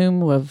a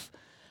room of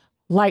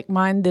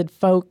like-minded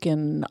folk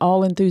and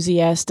all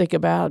enthusiastic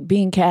about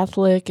being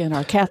Catholic and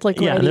our Catholic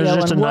radio. Yeah, there's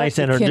just and a nice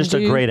energy, just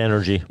a great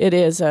energy. It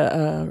is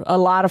a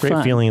lot of fun.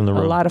 Great feeling in the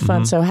room. A lot of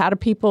fun. So how do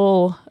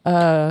people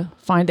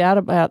find out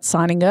about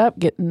signing up,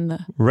 getting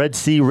the...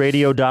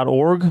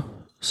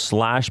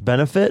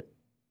 redsearadio.org/benefit.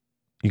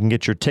 You can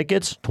get your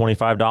tickets,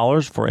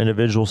 $25 for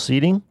individual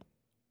seating.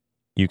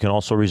 You can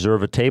also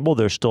reserve a table.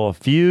 There's still a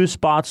few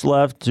spots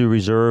left to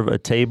reserve a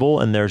table,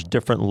 and there's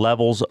different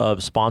levels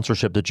of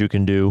sponsorship that you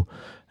can do.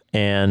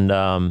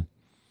 And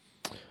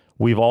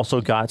we've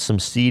also got some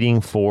seating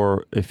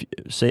for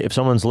if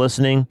someone's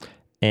listening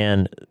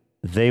and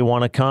they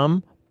want to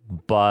come,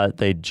 but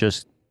they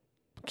just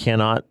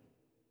cannot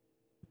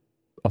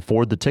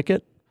afford the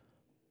ticket.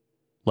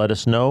 Let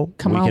us know.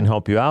 We can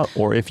help you out.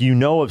 Or if you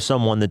know of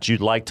someone that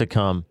you'd like to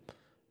come,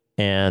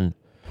 and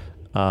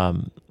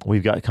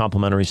we've got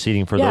complimentary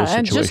seating for those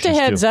situations. And just a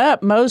heads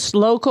up, most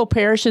local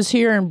parishes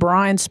here in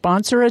Bryan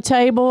sponsor a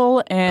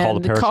table,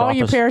 and call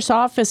your parish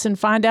office and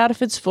find out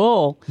if it's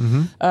full.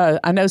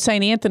 I know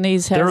St.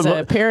 Anthony's has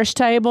a parish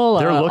table,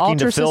 they're looking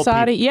altar to fill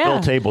society.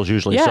 fill tables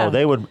usually. So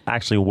they would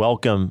actually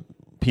welcome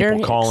people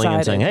Very calling excited.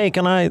 and saying, hey,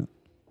 can I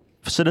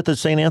sit at the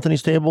St.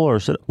 Anthony's table? Or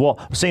well,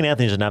 St.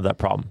 Anthony's doesn't have that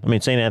problem. I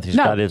mean, St. Anthony's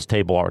got its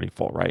table already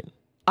full, right?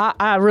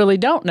 I really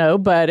don't know,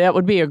 but it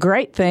would be a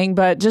great thing.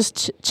 But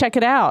just check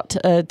it out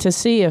to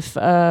see if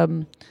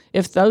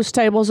those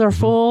tables are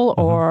full,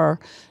 or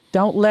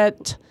don't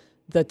let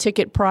the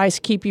ticket price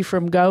keep you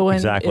from going.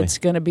 Exactly. It's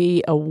going to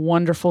be a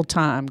wonderful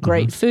time.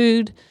 Great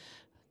food,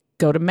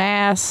 go to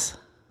Mass,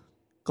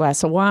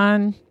 glass of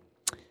wine,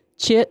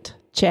 chat,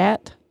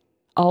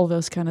 all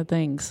those kind of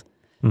things.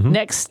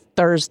 Next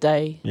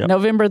Thursday,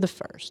 November the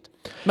 1st.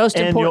 Most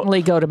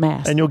importantly, go to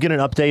Mass. And you'll get an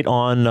update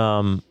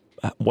on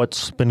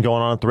what's been going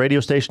on at the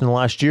radio station in the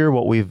last year,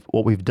 what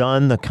we've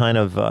done, the kind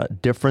of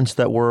difference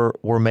that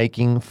we're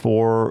making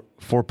for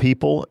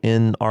people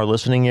in our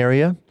listening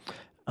area,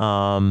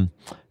 and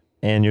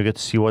you'll get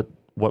to see what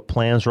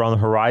plans are on the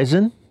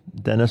horizon.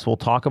 Dennis will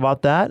talk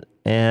about that,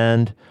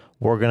 and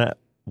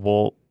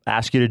we'll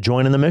ask you to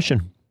join in the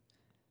mission.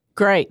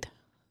 Great.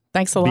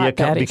 Thanks a lot,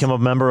 Patty. Become a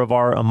member of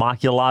our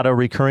Immaculata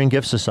Recurring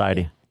Gift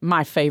Society.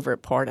 My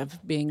favorite part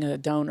of being a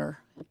donor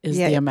is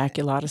the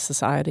Immaculata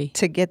Society.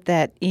 To get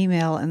that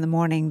email in the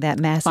morning that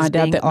Mass is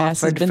being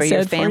offered for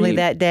your family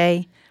that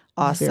day.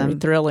 Awesome. Very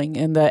thrilling.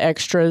 And the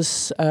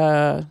extras.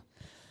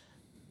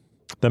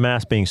 The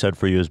Mass being said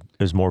for you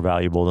is more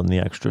valuable than the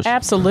extras.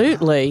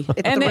 Absolutely.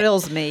 It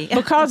thrills me.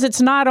 Because it's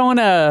not on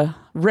a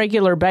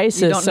regular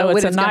basis, so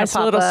it's a nice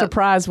little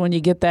surprise when you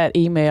get that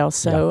email.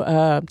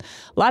 So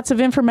lots of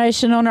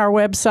information on our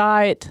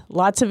website,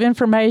 lots of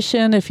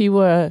information if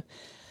you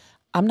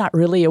I'm not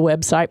really a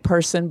website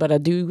person, but I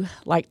do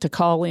like to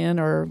call in,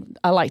 or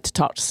I like to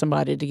talk to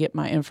somebody to get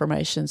my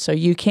information. So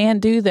you can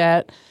do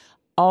that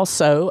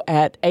also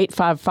at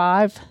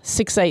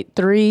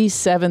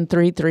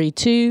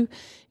 855-683-7332.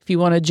 If you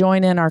want to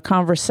join in our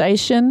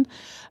conversation,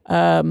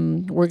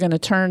 we're going to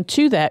turn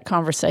to that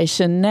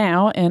conversation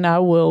now, and I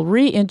will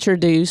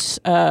reintroduce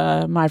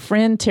my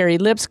friend Terry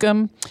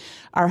Lipscomb.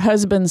 Our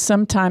husbands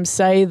sometimes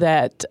say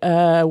that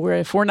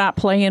if we're not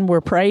playing,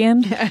 we're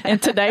praying.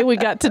 And today we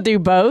got to do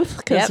both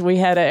because we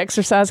had an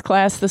exercise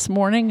class this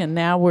morning, and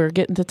now we're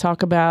getting to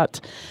talk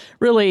about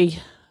really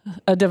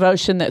a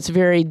devotion that's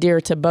very dear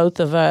to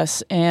both of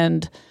us.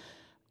 And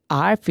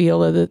I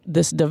feel that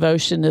this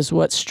devotion is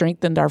what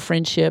strengthened our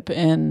friendship,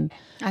 and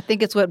I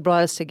think it's what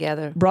brought us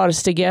together.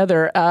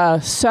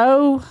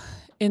 So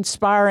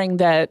inspiring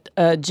that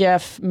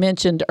Jeff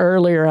mentioned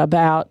earlier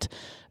about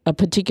a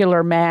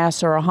particular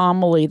Mass or a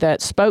homily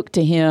that spoke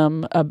to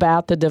him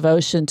about the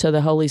devotion to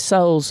the Holy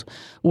Souls,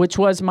 which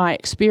was my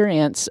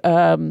experience.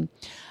 I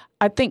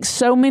think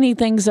so many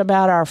things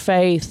about our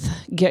faith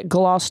get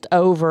glossed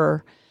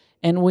over,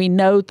 and we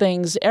know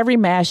things. Every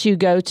Mass you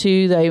go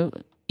to, they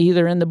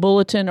either in the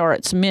bulletin or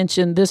it's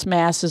mentioned, this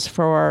Mass is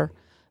for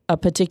a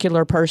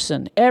particular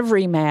person.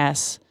 Every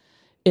Mass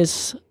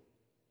is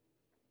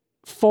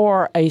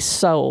for a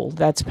soul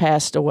that's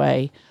passed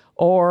away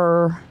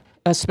or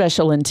a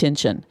special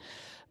intention.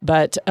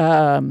 But,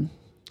 and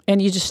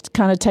you just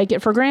kind of take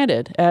it for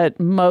granted. At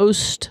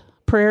most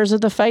prayers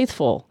of the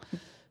faithful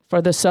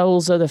for the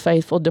souls of the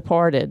faithful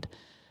departed.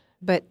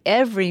 But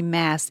every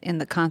Mass in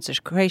the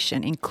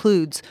consecration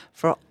includes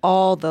for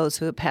all those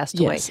who have passed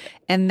away.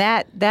 And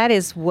that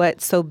is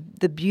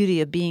the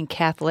beauty of being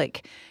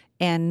Catholic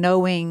and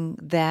knowing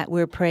that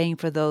we're praying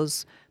for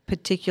those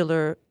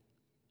particular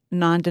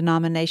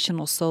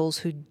non-denominational souls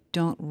who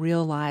don't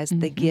realize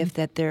the gift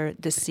that their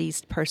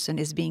deceased person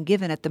is being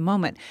given at the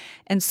moment.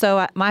 And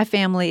so my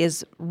family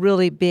is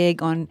really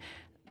big on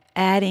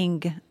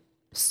adding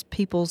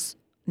people's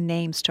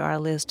names to our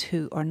list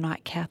who are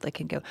not Catholic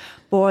and go,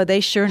 boy, they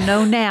sure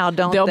know now,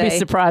 don't They'll they? Be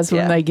surprised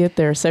when they get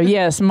there. So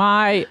yes,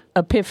 my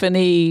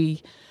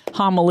Epiphany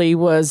homily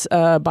was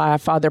by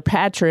Father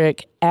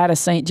Patrick at a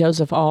St.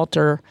 Joseph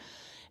altar.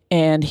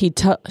 And he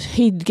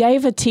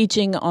gave a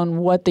teaching on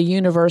what the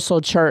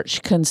universal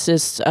church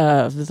consists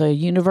of. The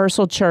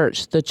universal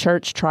church, the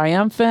church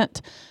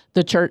triumphant,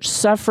 the church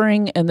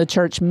suffering, and the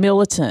church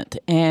militant.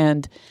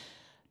 And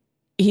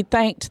he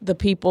thanked the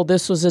people.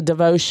 This was a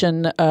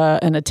devotion,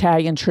 an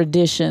Italian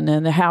tradition,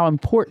 and how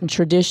important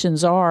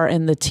traditions are,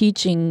 and the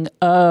teaching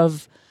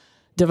of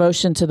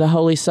devotion to the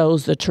Holy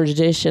Souls, the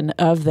tradition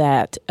of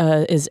that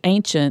is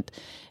ancient.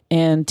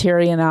 And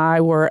Terry and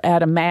I were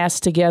at a Mass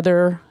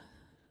together.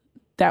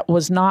 That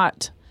was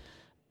not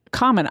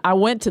common. I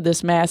went to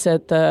this Mass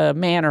at the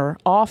Manor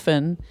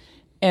often,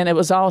 and it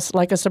was all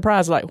like a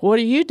surprise, like, what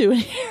are you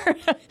doing here?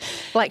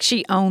 Like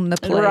she owned the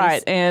place.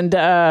 Right. And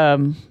I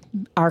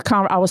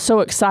was so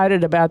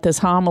excited about this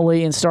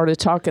homily and started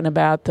talking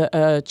about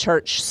the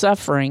church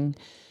suffering,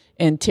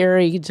 and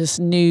Terry just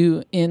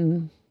knew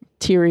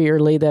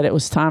interiorly that it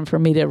was time for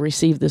me to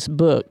receive this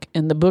book.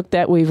 And the book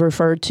that we've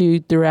referred to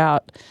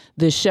throughout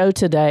this show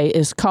today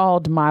is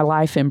called My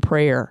Life in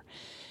Prayer.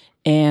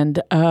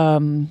 And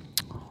the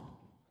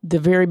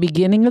very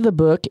beginning of the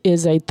book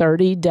is a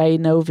 30-day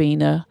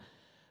novena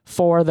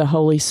for the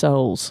Holy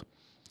Souls.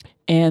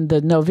 And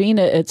the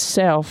novena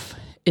itself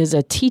is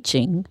a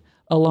teaching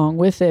along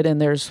with it. And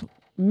there's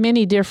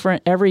many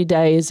different, every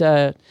day is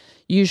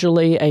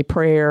usually a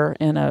prayer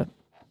and a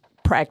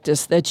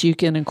practice that you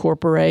can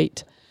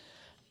incorporate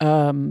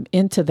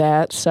into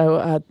that.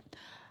 So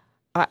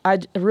I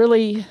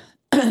really...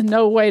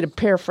 no way to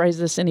paraphrase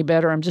this any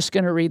better. I'm just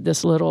going to read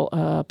this little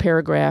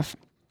paragraph.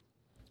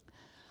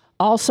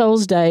 All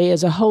Souls Day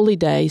is a holy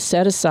day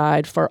set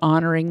aside for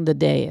honoring the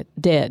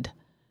dead.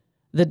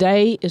 The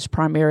day is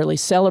primarily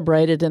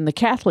celebrated in the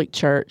Catholic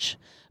Church,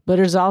 but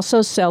is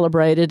also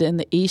celebrated in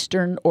the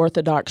Eastern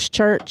Orthodox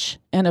Church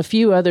and a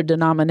few other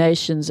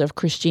denominations of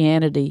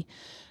Christianity.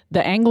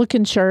 The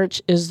Anglican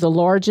Church is the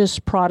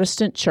largest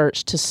Protestant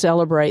church to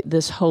celebrate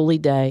this holy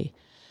day.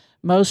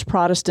 Most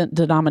Protestant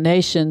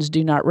denominations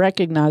do not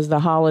recognize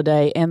the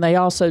holiday, and they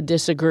also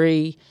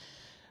disagree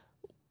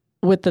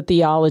with the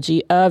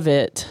theology of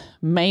it,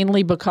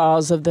 mainly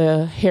because of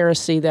the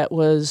heresy that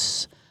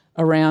was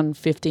around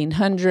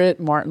 1500.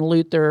 Martin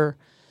Luther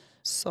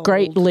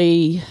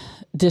greatly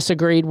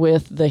disagreed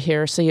with the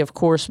heresy, of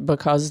course,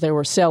 because they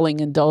were selling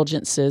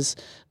indulgences.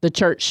 The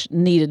church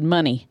needed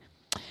money.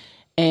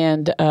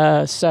 And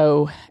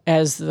so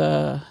as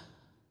the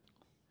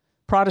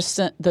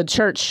Protestant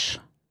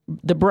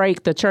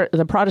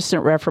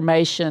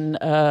Reformation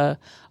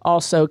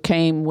also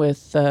came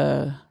with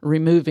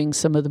removing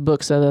some of the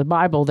books of the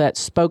Bible that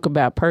spoke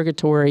about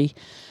purgatory.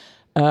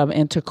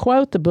 And to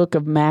quote the book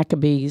of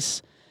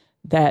Maccabees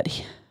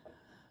that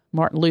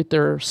Martin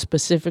Luther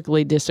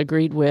specifically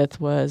disagreed with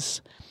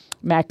was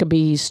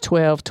Maccabees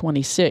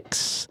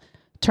 12:26.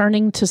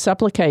 Turning to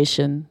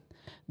supplication,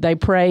 they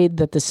prayed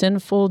that the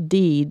sinful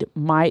deed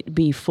might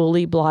be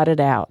fully blotted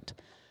out,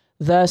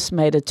 thus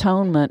made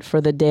atonement for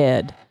the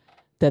dead,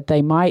 that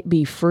they might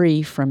be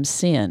free from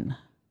sin.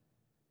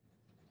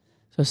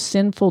 So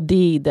sinful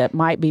deed that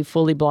might be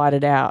fully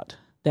blotted out,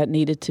 that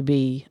needed to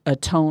be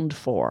atoned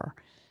for,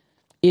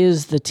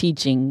 is the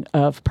teaching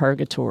of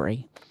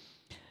purgatory.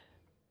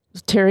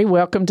 Terry,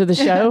 welcome to the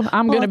show.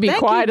 I'm going to be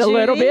quiet a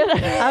little bit.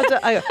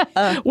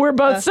 We're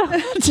both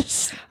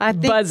just I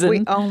think buzzing.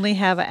 We only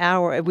have an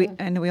hour,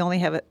 and we only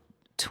have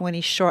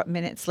 20 short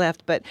minutes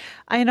left. But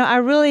I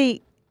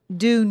really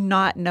do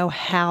not know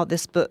how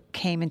this book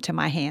came into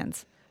my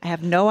hands. I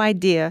have no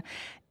idea.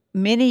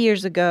 Many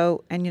years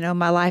ago, and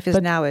my life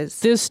is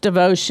this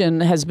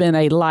devotion has been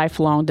a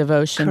lifelong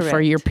devotion. Correct.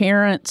 For your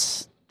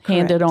parents,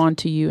 handed on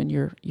to you and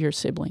your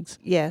siblings.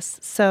 Yes.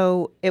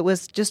 So it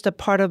was just a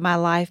part of my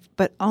life,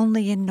 but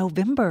only in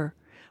November,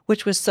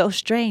 which was so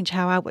strange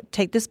how I would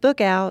take this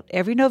book out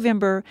every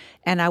November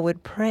and I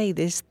would pray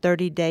this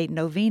 30-day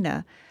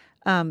novena.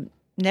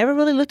 Never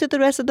really looked at the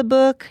rest of the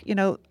book.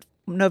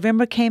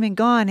 November came and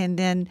gone, and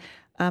then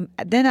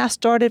I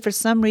started, for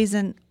some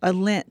reason, a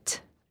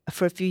Lent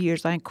for a few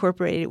years. I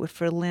incorporated it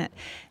for Lent.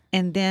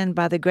 And then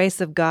by the grace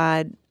of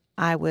God,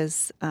 I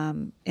was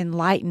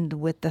enlightened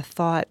with the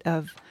thought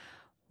of,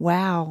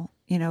 wow,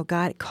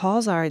 God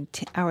calls our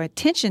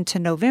attention to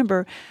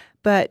November,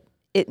 but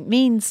it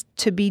means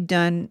to be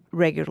done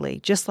regularly,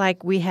 just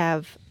like we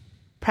have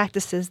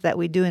practices that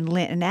we do in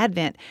Lent and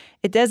Advent.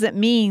 It doesn't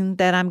mean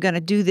that I'm going to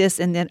do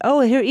this and then,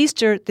 here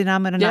Easter, then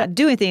I'm going to not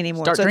do anything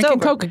anymore. Start so drinking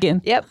it's over. Coke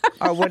again. Yep,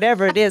 or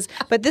whatever it is.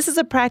 But this is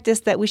a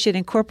practice that we should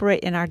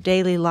incorporate in our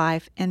daily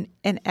life. And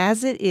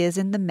as it is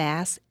in the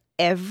Mass,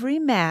 every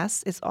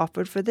Mass is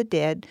offered for the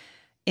dead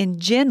in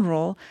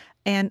general.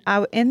 And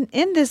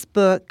in this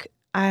book,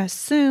 I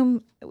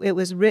assume it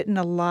was written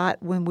a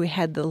lot when we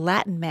had the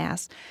Latin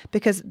Mass,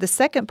 because the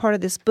second part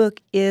of this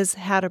book is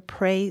how to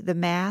pray the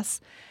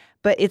Mass,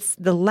 but it's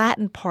the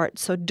Latin part.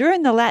 So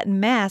during the Latin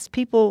Mass,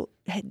 people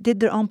did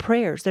their own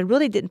prayers. They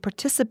really didn't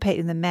participate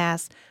in the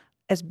Mass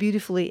as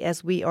beautifully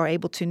as we are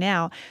able to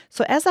now.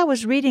 So as I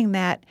was reading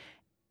that,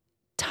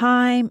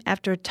 time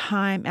after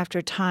time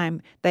after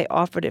time, they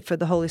offered it for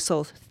the Holy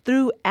Souls.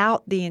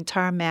 Throughout the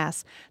entire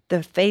Mass,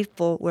 the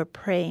faithful were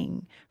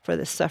praying for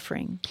the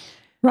suffering.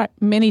 Right.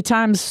 Many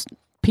times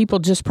people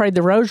just prayed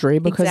the rosary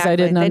because they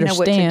didn't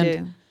understand. Know what to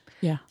do.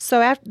 Yeah. So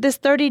after this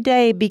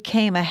 30-day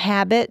became a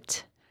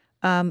habit.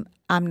 I'm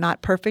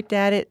not perfect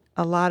at it.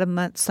 A lot of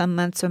months, some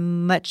months are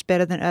much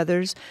better than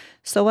others.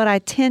 So what I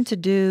tend to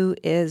do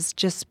is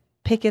just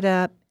pick it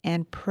up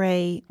and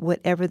pray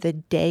whatever the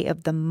day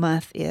of the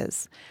month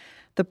is.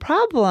 The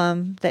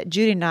problem that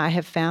Judy and I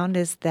have found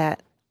is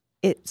that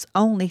it's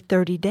only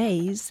 30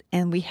 days,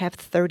 and we have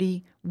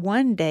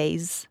 31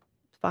 days,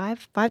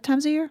 five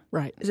times a year?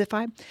 Right. Is it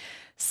 5?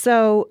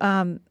 So,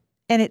 and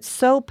it's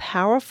so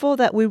powerful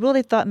that we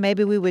really thought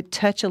maybe we would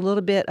touch a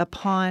little bit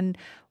upon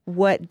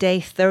what day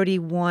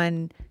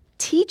 31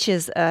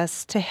 teaches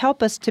us to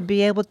help us to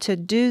be able to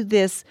do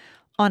this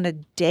on a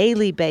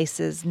daily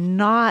basis,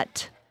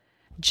 not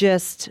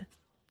just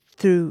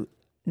through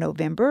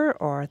November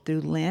or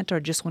through Lent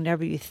or just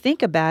whenever you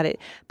think about it,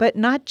 but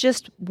not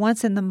just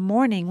once in the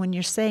morning when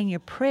you're saying your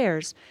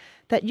prayers,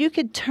 that you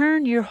could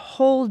turn your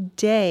whole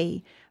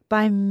day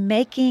by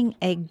making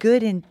a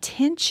good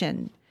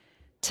intention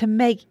to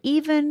make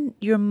even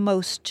your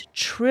most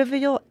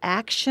trivial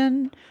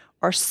action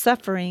or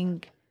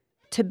suffering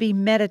to be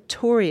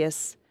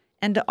meritorious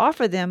and to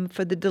offer them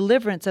for the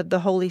deliverance of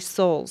the holy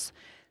souls.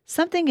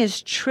 Something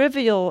as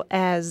trivial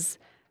as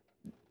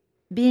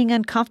being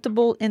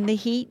uncomfortable in the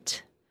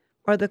heat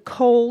or the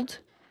cold,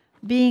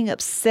 being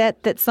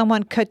upset that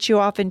someone cut you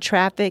off in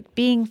traffic,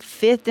 being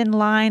fifth in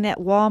line at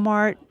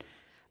Walmart,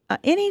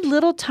 any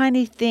little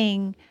tiny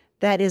thing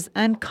that is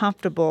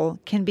uncomfortable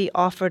can be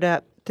offered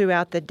up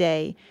throughout the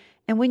day.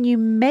 And when you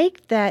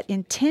make that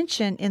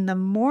intention in the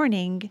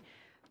morning,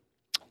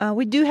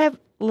 we do have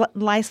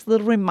nice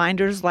little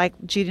reminders, like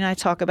Judy and I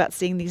talk about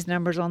seeing these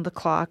numbers on the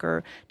clock,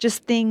 or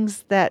just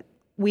things that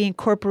we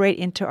incorporate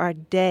into our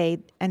day,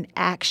 an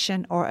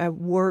action or a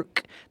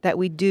work that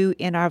we do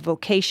in our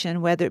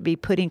vocation, whether it be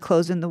putting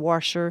clothes in the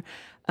washer,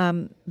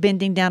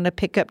 bending down to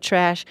pick up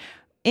trash.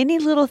 Any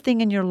little thing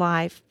in your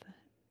life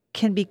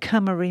can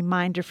become a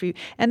reminder for you.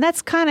 And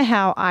that's kind of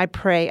how I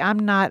pray. I'm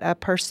not a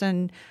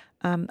person,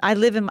 I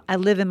live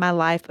in my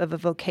life of a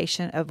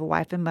vocation of a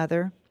wife and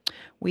mother.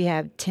 We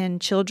have 10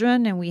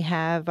 children, and we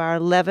have our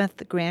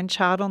 11th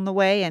grandchild on the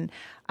way, and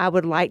I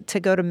would like to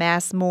go to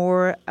Mass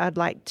more. I'd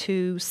like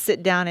to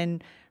sit down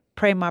and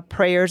pray my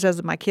prayers,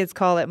 as my kids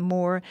call it,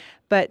 more.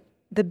 But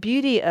the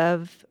beauty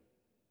of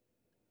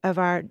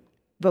our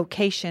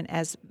vocation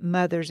as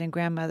mothers and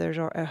grandmothers,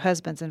 or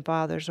husbands and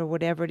fathers, or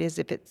whatever it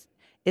is,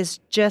 is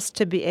just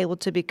to be able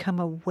to become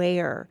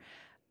aware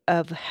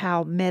of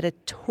how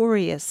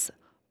meritorious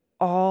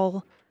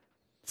all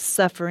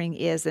suffering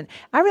is. And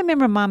I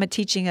remember Mama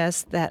teaching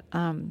us that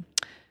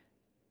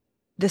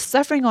the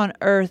suffering on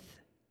earth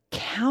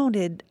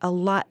counted a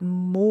lot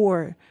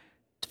more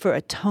for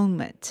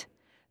atonement.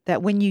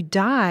 That when you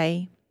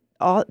die,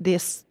 all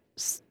this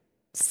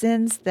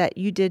sins that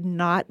you did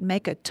not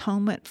make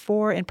atonement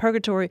for in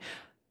purgatory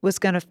was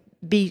going to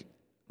be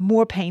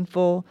more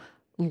painful,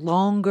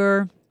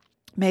 longer.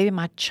 Maybe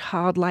my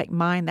childlike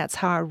mind, that's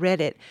how I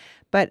read it.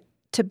 But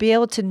to be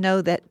able to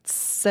know that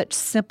such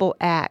simple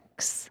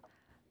acts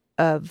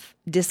of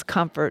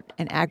discomfort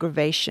and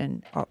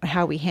aggravation, or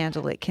how we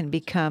handle it, can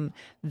become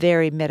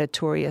very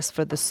meritorious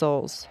for the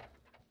souls.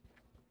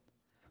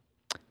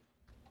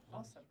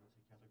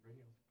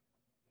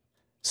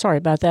 Sorry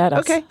about that.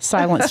 Okay. I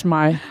silenced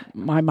my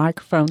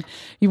microphone.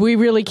 We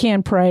really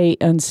can pray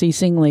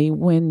unceasingly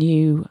when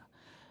you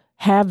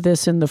have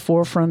this in the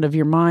forefront of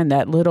your mind,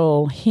 that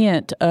little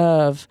hint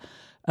of,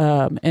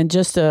 and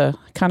just a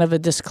kind of a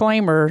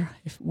disclaimer,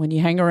 when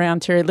you hang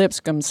around Terry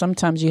Lipscomb,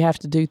 sometimes you have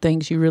to do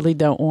things you really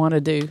don't want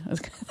to do.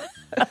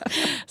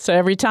 So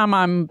every time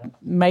I'm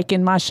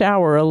making my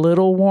shower a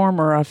little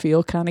warmer, I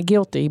feel kind of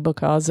guilty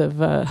because of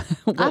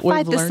what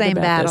we've learned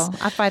about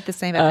this. I fight the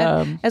same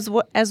battle.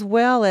 As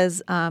well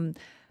as,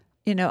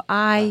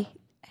 I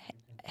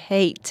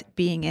hate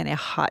being in a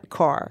hot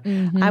car.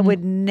 Mm-hmm. I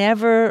would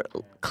never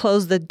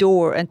close the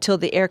door until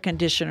the air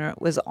conditioner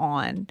was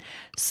on.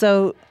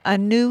 So a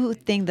new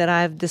thing that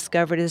I've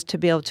discovered is to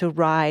be able to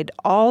ride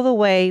all the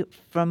way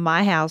from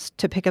my house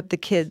to pick up the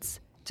kids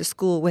to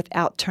school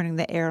without turning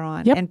the air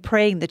on, Yep. and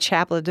praying the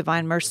Chapel of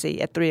Divine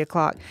Mercy at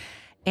 3:00.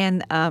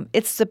 And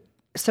it's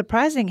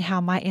surprising how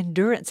my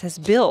endurance has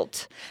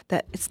built,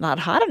 that it's not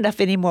hot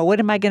enough anymore. What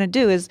am I going to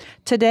do? Is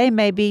today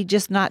maybe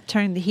just not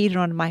turning the heater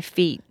on my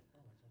feet.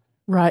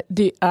 Right.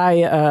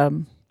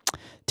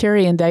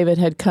 Terry and David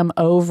had come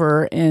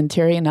over, and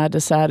Terry and I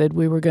decided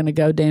we were going to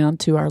go down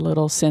to our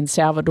little San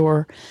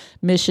Salvador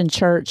Mission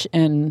Church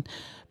and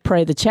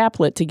pray the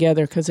chaplet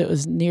together because it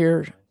was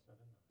nearing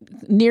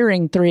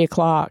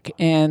 3:00.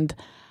 And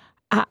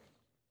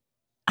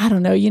I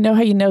don't know, you know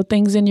how you know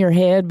things in your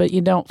head, but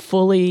you don't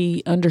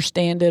fully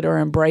understand it or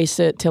embrace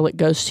it till it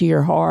goes to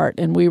your heart.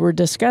 And we were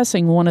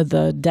discussing one of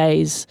the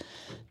day's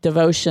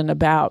devotion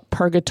about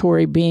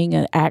purgatory being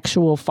an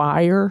actual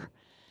fire.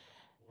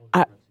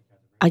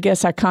 I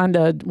guess I kind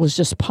of was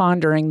just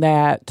pondering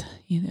that,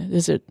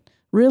 is it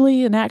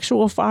really an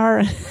actual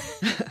fire?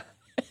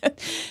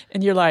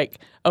 And you're like,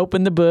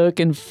 open the book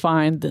and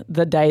find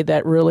the day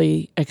that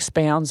really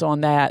expounds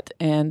on that.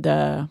 And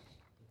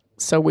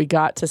so we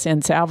got to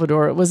San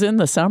Salvador. It was in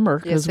the summer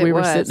because we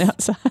were sitting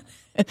outside,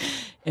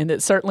 and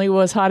it certainly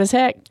was hot as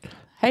heck.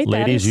 Hey,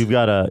 ladies, you've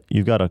got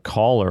a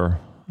caller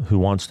who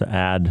wants to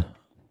add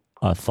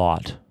a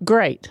thought.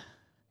 Great.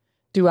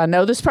 Do I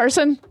know this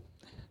person?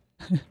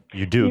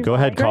 You do. Go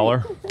ahead,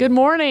 caller. Good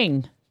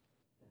morning.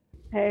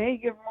 Hey,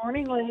 good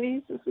morning,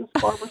 ladies. This is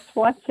Barbara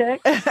Swatek.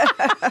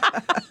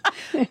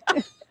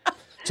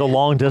 It's a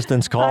long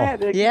distance call.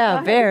 Very. I had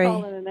to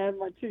call in and add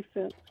my 2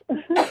 cents.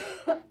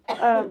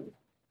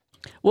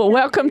 Well,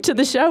 welcome to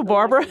the show,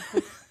 Barbara.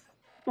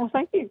 Well,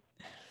 thank you.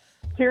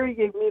 Terry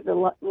gave me the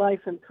My Life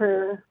in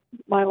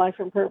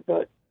Prayer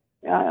book.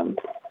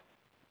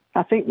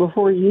 I think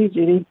before you,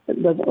 Judy.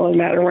 It doesn't really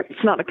matter.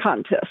 It's not a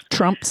contest.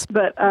 Trumps.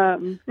 But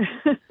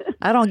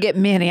I don't get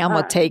many. I'm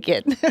going to take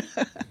it.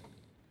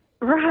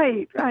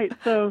 Right.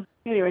 So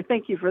anyway,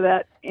 thank you for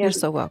that. And You're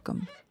so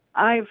welcome.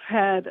 I've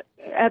had,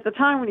 at the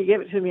time when you gave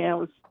it to me,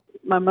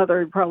 my mother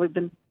had probably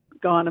been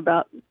gone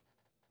about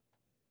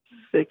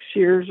 6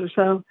 years or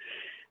so.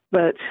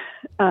 But,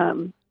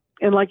 and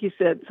like you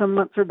said, some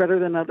months are better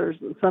than others,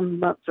 and some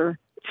months are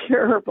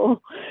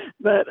terrible.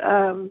 But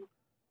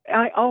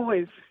I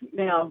always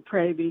now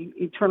pray the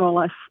eternal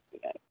life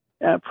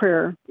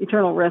prayer,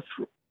 eternal rest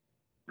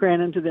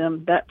grant unto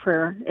them, that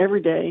prayer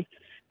every day,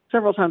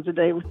 several times a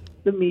day with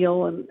the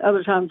meal, and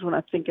other times when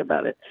I think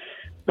about it.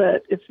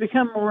 But it's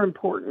become more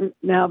important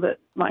now that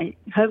my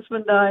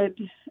husband died.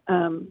 He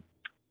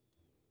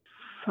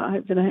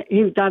died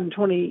in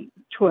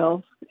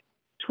 2012,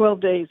 12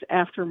 days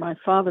after my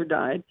father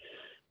died.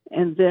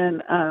 And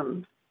then,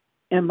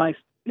 and my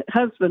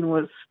husband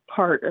was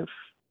part of,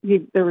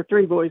 there were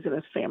 3 boys in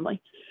his family,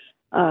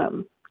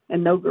 and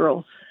no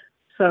girls.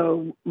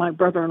 So my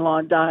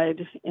brother-in-law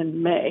died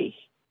in May,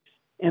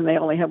 and they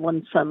only have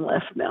 1 son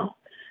left now.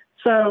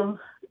 So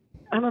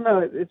I don't know.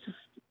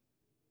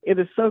 It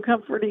is so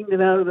comforting to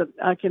know that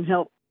I can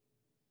help,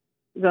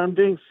 that I'm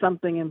doing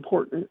something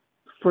important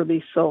for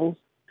these souls.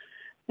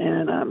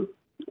 And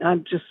I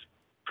just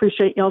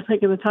appreciate y'all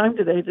taking the time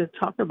today to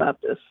talk about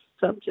this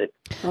subject.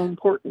 So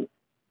important.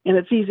 And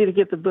it's easy to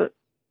get the book.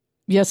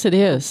 Yes, it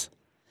is.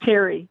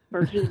 Terry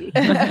or Judy.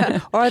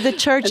 Or the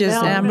churches.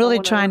 And I'm really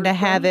trying to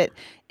have it. it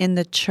in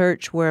the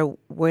church where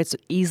it's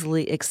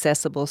easily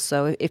accessible.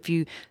 So if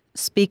you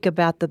speak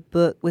about the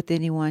book with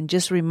anyone,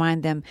 just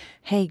remind them,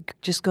 hey,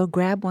 just go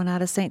grab one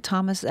out of St.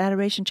 Thomas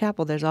Adoration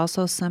Chapel. There's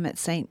also some at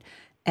St.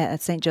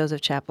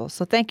 Joseph Chapel.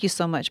 So thank you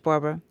so much,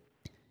 Barbara.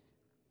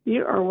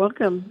 You are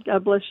welcome.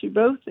 God bless you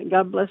both, and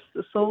God bless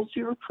the souls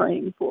you are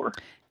praying for.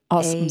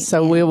 Awesome. Amen.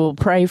 So we will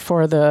pray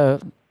for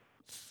the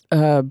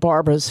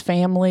Barbara's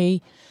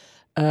family,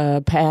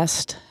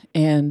 past,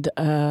 and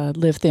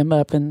lift them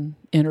up in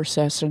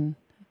intercession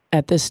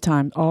at this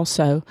time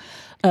also.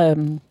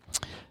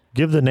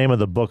 Give the name of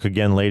the book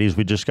again, ladies.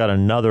 We just got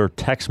another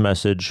text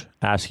message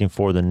asking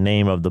for the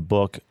name of the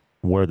book,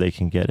 where they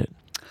can get it.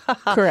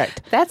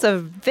 Correct. That's a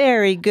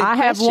very good question.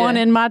 I have one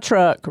in my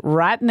truck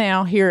right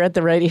now here at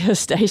the radio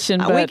station.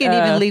 But, we can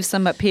even leave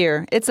some up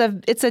here. It's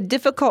a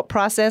difficult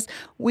process.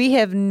 We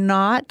have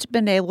not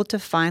been able to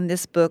find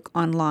this book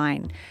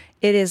online.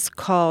 It is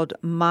called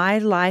My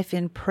Life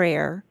in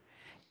Prayer,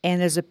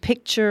 and there's a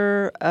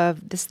picture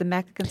of this, the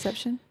Immaculate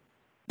Conception?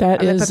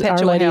 That is Our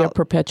Lady of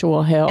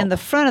Perpetual Help. In the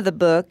front of the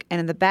book and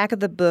in the back of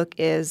the book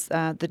is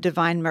the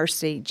Divine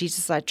Mercy,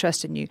 Jesus, I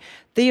Trust in You.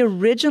 The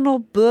original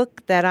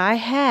book that I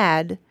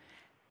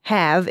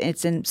have,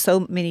 it's in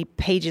so many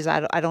pages,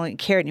 I don't even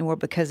care anymore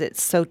because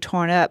it's so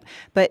torn up,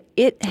 but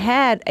it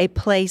had a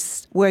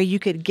place where you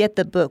could get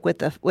the book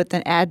with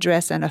an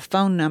address and a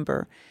phone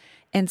number.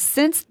 And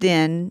since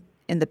then,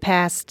 in the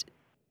past,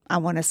 I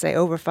want to say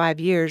over 5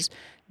 years,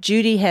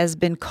 Judy has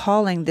been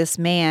calling this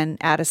man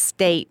out of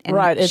state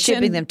and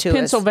shipping them to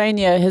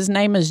Pennsylvania. us. His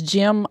name is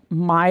Jim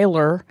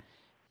Myler,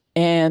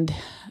 and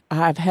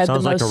I've had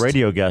Sounds like a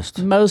radio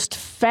guest. Most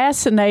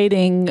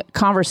fascinating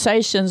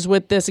conversations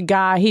with this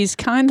guy. He's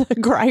kind of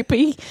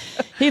gripey.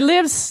 He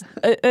lives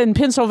in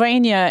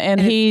Pennsylvania,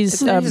 and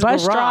he's a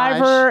bus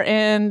driver,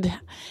 and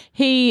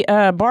he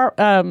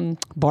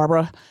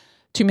Barbara,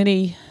 too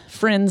many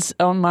friends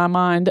on my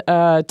mind.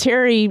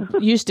 Terry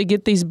used to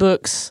get these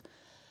books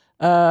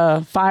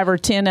 5 or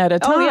 10 at a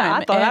time. Oh, yeah,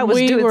 I thought I was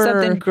doing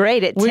something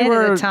great at 10 at a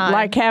time. We were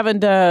like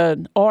having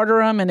to order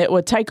them, and it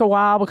would take a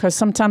while because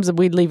sometimes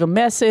we'd leave a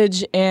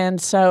message.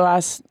 And so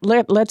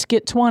let's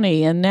get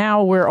 20. And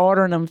now we're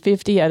ordering them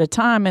 50 at a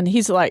time. And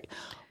he's like,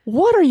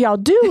 what are y'all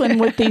doing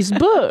with these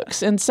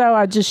books? And so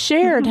I just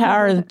shared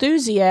our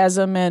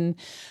enthusiasm. And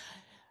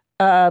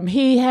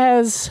he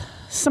has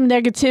some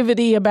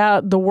negativity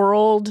about the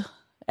world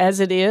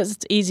as it is.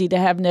 It's easy to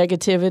have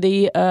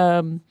negativity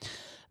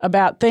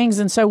about things.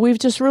 And so we've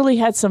just really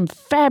had some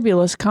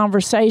fabulous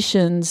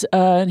conversations.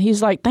 And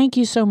he's like, thank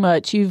you so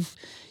much. You've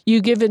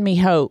given me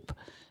hope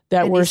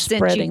that we're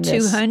spreading this.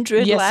 He sent you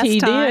 200 yes, last he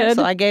time. Did.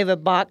 So I gave a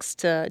box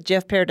to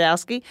Jeff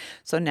Paradowski.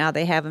 So now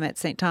they have them at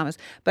St. Thomas.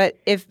 But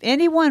if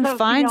anyone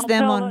finds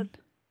them on...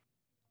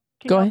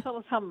 Go ahead. Tell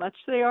us how much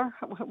they are?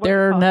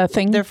 They're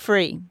nothing. They're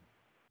free.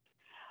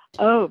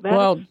 Oh,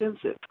 that's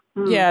expensive.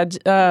 Yeah,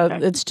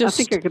 okay. It's just.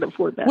 I think I could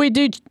afford that.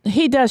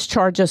 He does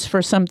charge us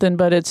for something,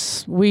 but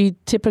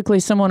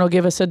someone will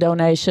give us a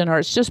donation, or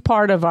it's just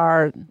part of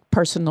our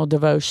personal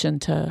devotion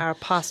to our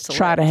apostolate.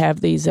 Try to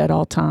have these at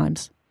all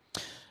times.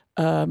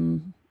 We're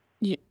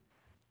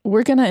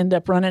going to end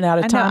up running out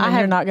of time, and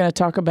you're not going to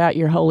talk about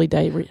your holy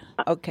day.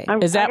 Okay,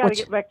 is that I what?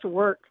 Get back to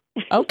work.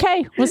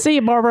 Okay, we'll see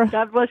you, Barbara.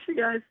 God bless you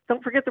guys.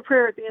 Don't forget the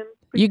prayer at the end.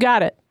 You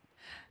got it.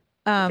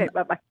 Okay,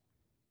 bye-bye.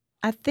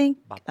 I think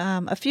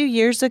a few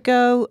years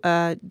ago,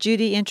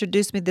 Judy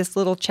introduced me this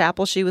little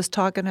chapel she was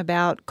talking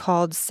about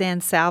called San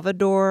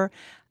Salvador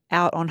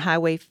out on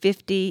Highway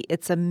 50.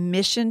 It's a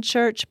mission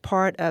church,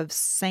 part of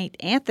St.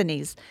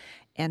 Anthony's.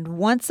 And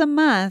once a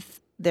month,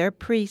 their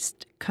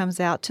priest comes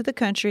out to the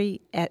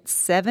country at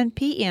 7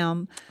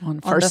 p.m. on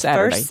the first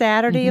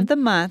Saturday of the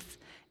month,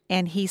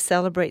 and he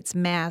celebrates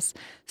Mass.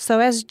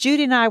 So as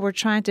Judy and I were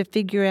trying to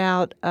figure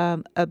out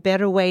a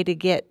better way to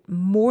get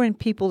more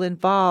people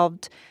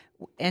involved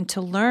and to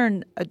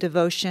learn a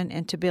devotion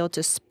and to be able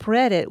to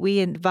spread it, we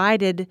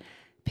invited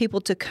people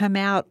to come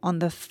out on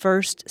the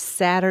first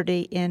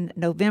Saturday in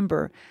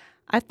November.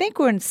 I think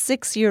we're in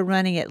 6 year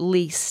running at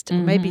least, or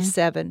maybe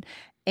 7.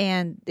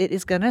 And it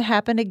is going to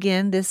happen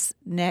again this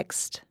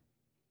next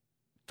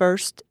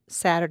first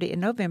Saturday in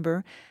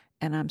November.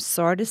 And I'm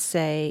sorry to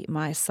say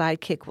my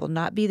sidekick will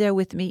not be there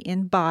with me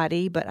in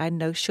body, but I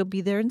know she'll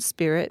be there in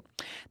spirit.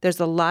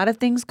 There's a lot of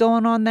things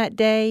going on that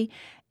day.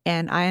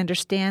 And I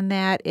understand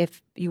that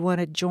if you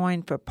want to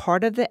join for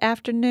part of the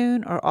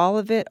afternoon or all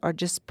of it or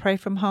just pray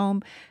from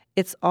home,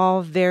 it's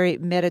all very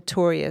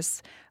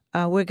meritorious.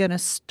 We're going to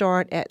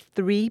start at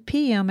 3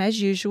 p.m.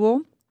 as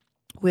usual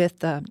with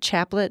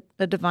Chaplet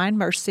of Divine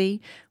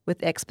Mercy,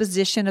 with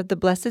exposition of the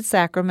Blessed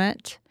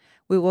Sacrament.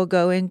 We will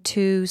go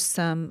into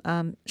some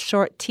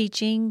short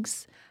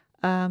teachings.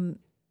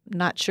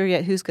 Not sure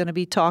yet who's going to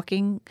be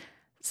talking.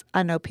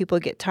 I know people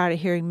get tired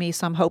of hearing me,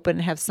 so I'm hoping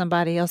to have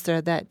somebody else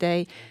there that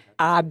day.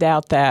 I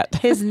doubt that.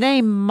 His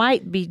name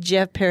might be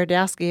Jeff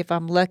Paradowski if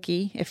I'm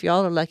lucky. If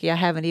y'all are lucky, I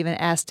haven't even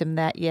asked him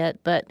that yet.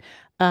 But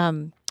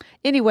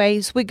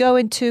anyways, we go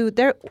into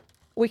there.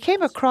 We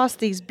came across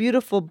these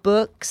beautiful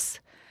books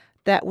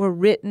that were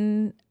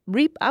written,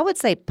 I would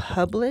say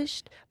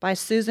published by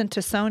Susan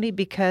Tassoni,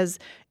 because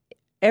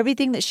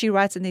everything that she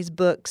writes in these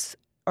books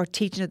are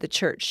teaching of the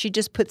church. She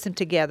just puts them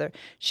together.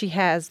 She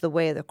has the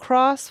Way of the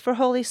Cross for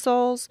Holy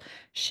Souls.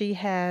 She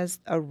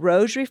has a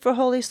Rosary for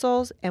Holy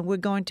Souls, and we're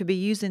going to be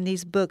using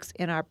these books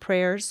in our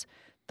prayers.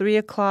 3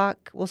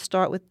 o'clock, we'll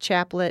start with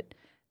Chaplet,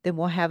 then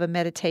we'll have a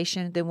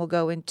meditation, then we'll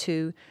go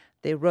into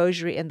the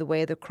Rosary and the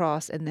Way of the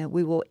Cross, and then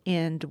we will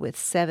end with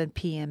 7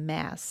 p.m.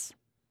 Mass.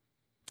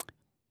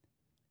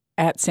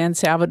 At San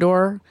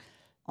Salvador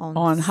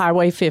on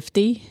Highway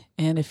 50.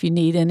 And if you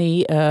need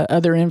any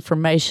other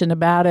information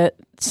about it,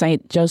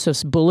 St.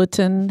 Joseph's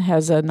Bulletin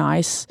has a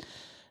nice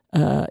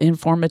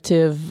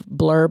informative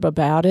blurb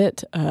about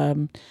it.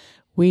 No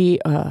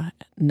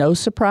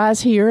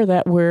surprise here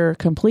that we're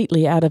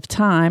completely out of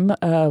time.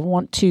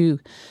 Want to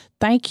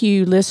thank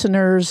you,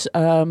 listeners.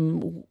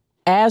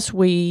 As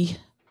we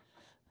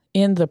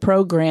end the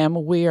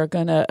program, we are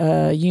going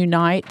to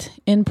unite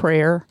in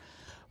prayer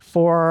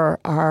for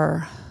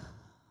our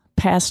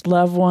past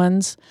loved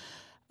ones.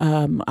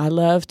 I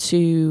love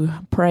to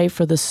pray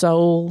for the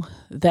soul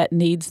that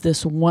needs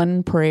this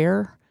one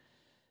prayer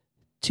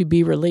to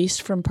be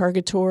released from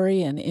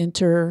purgatory and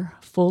enter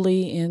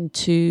fully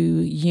into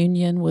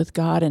union with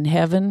God in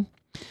heaven.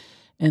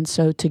 And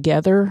so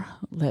together,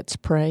 let's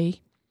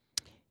pray.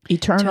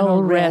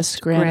 Eternal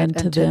rest grant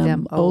unto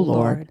them, O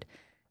Lord,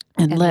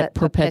 and let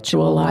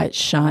perpetual light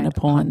shine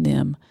upon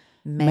them.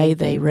 May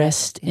they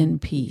rest in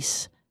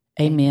peace.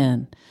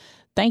 Amen.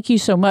 Thank you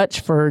so much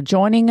for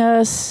joining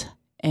us.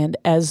 And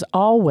as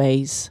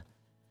always,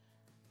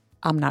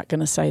 I'm not going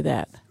to say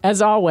that.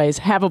 As always,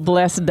 have a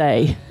blessed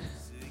day.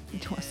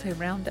 you want to say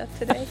round up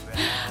today?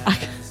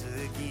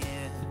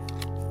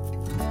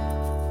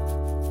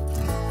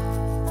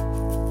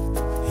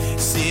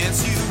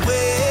 Since you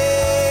went